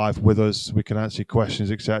join in live with us. We can answer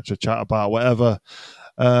questions, etc., chat about whatever.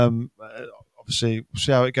 Obviously, we'll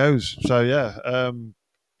see how it goes. So, yeah.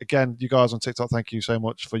 Again, you guys on TikTok, thank you so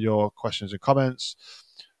much for your questions and comments.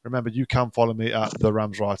 Remember, you can follow me at the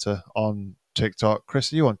Rams Writer on TikTok.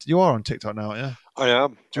 Chris, you are on TikTok now, aren't you? I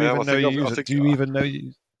am. Do you even know you use it? Do you even know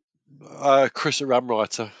you? Chris at Rams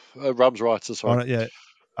Writer. Sorry. Yeah.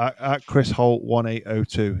 At Chris Holt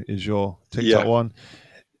 1802 is your TikTok one.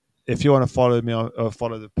 If you want to follow me or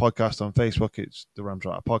follow the podcast on Facebook, it's the Rams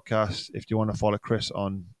Writer Podcast. If you want to follow Chris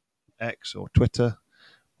on X or Twitter,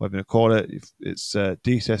 whatever you call it, it's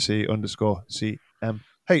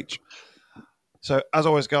DCSE_CMH. So, as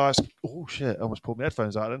always, guys, oh shit, I almost pulled my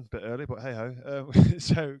headphones out then, a bit early, but hey ho.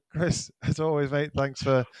 So, Chris, as always, mate, thanks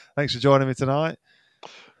for joining me tonight.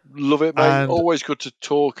 Love it, mate. And always good to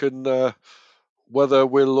talk, and whether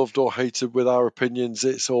we're loved or hated with our opinions,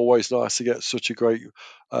 it's always nice to get such a great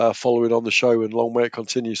following on the show, and long may it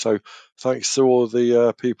continue. So thanks to all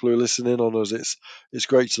the people who are listening on us. It's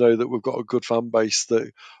great to know that we've got a good fan base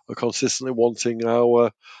that are consistently wanting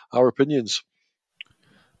our opinions.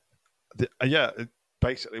 Yeah,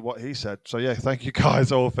 basically what he said. So yeah, thank you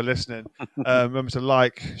guys all for listening. Remember to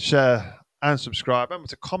like, share, and subscribe. Remember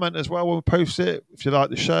to comment as well when we post it. If you like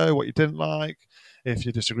the show, what you didn't like. If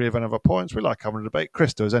you disagree with any of our points, we like having a debate.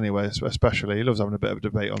 Chris does anyway, especially. He loves having a bit of a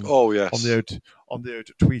debate on the old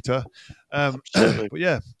Twitter. But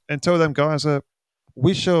yeah, until then, guys,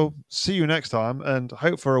 we shall see you next time and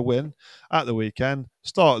hope for a win at the weekend.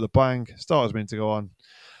 Start at the bang. Start as meant to go on.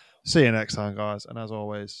 See you next time, guys. And as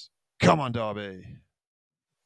always, come on, Derby.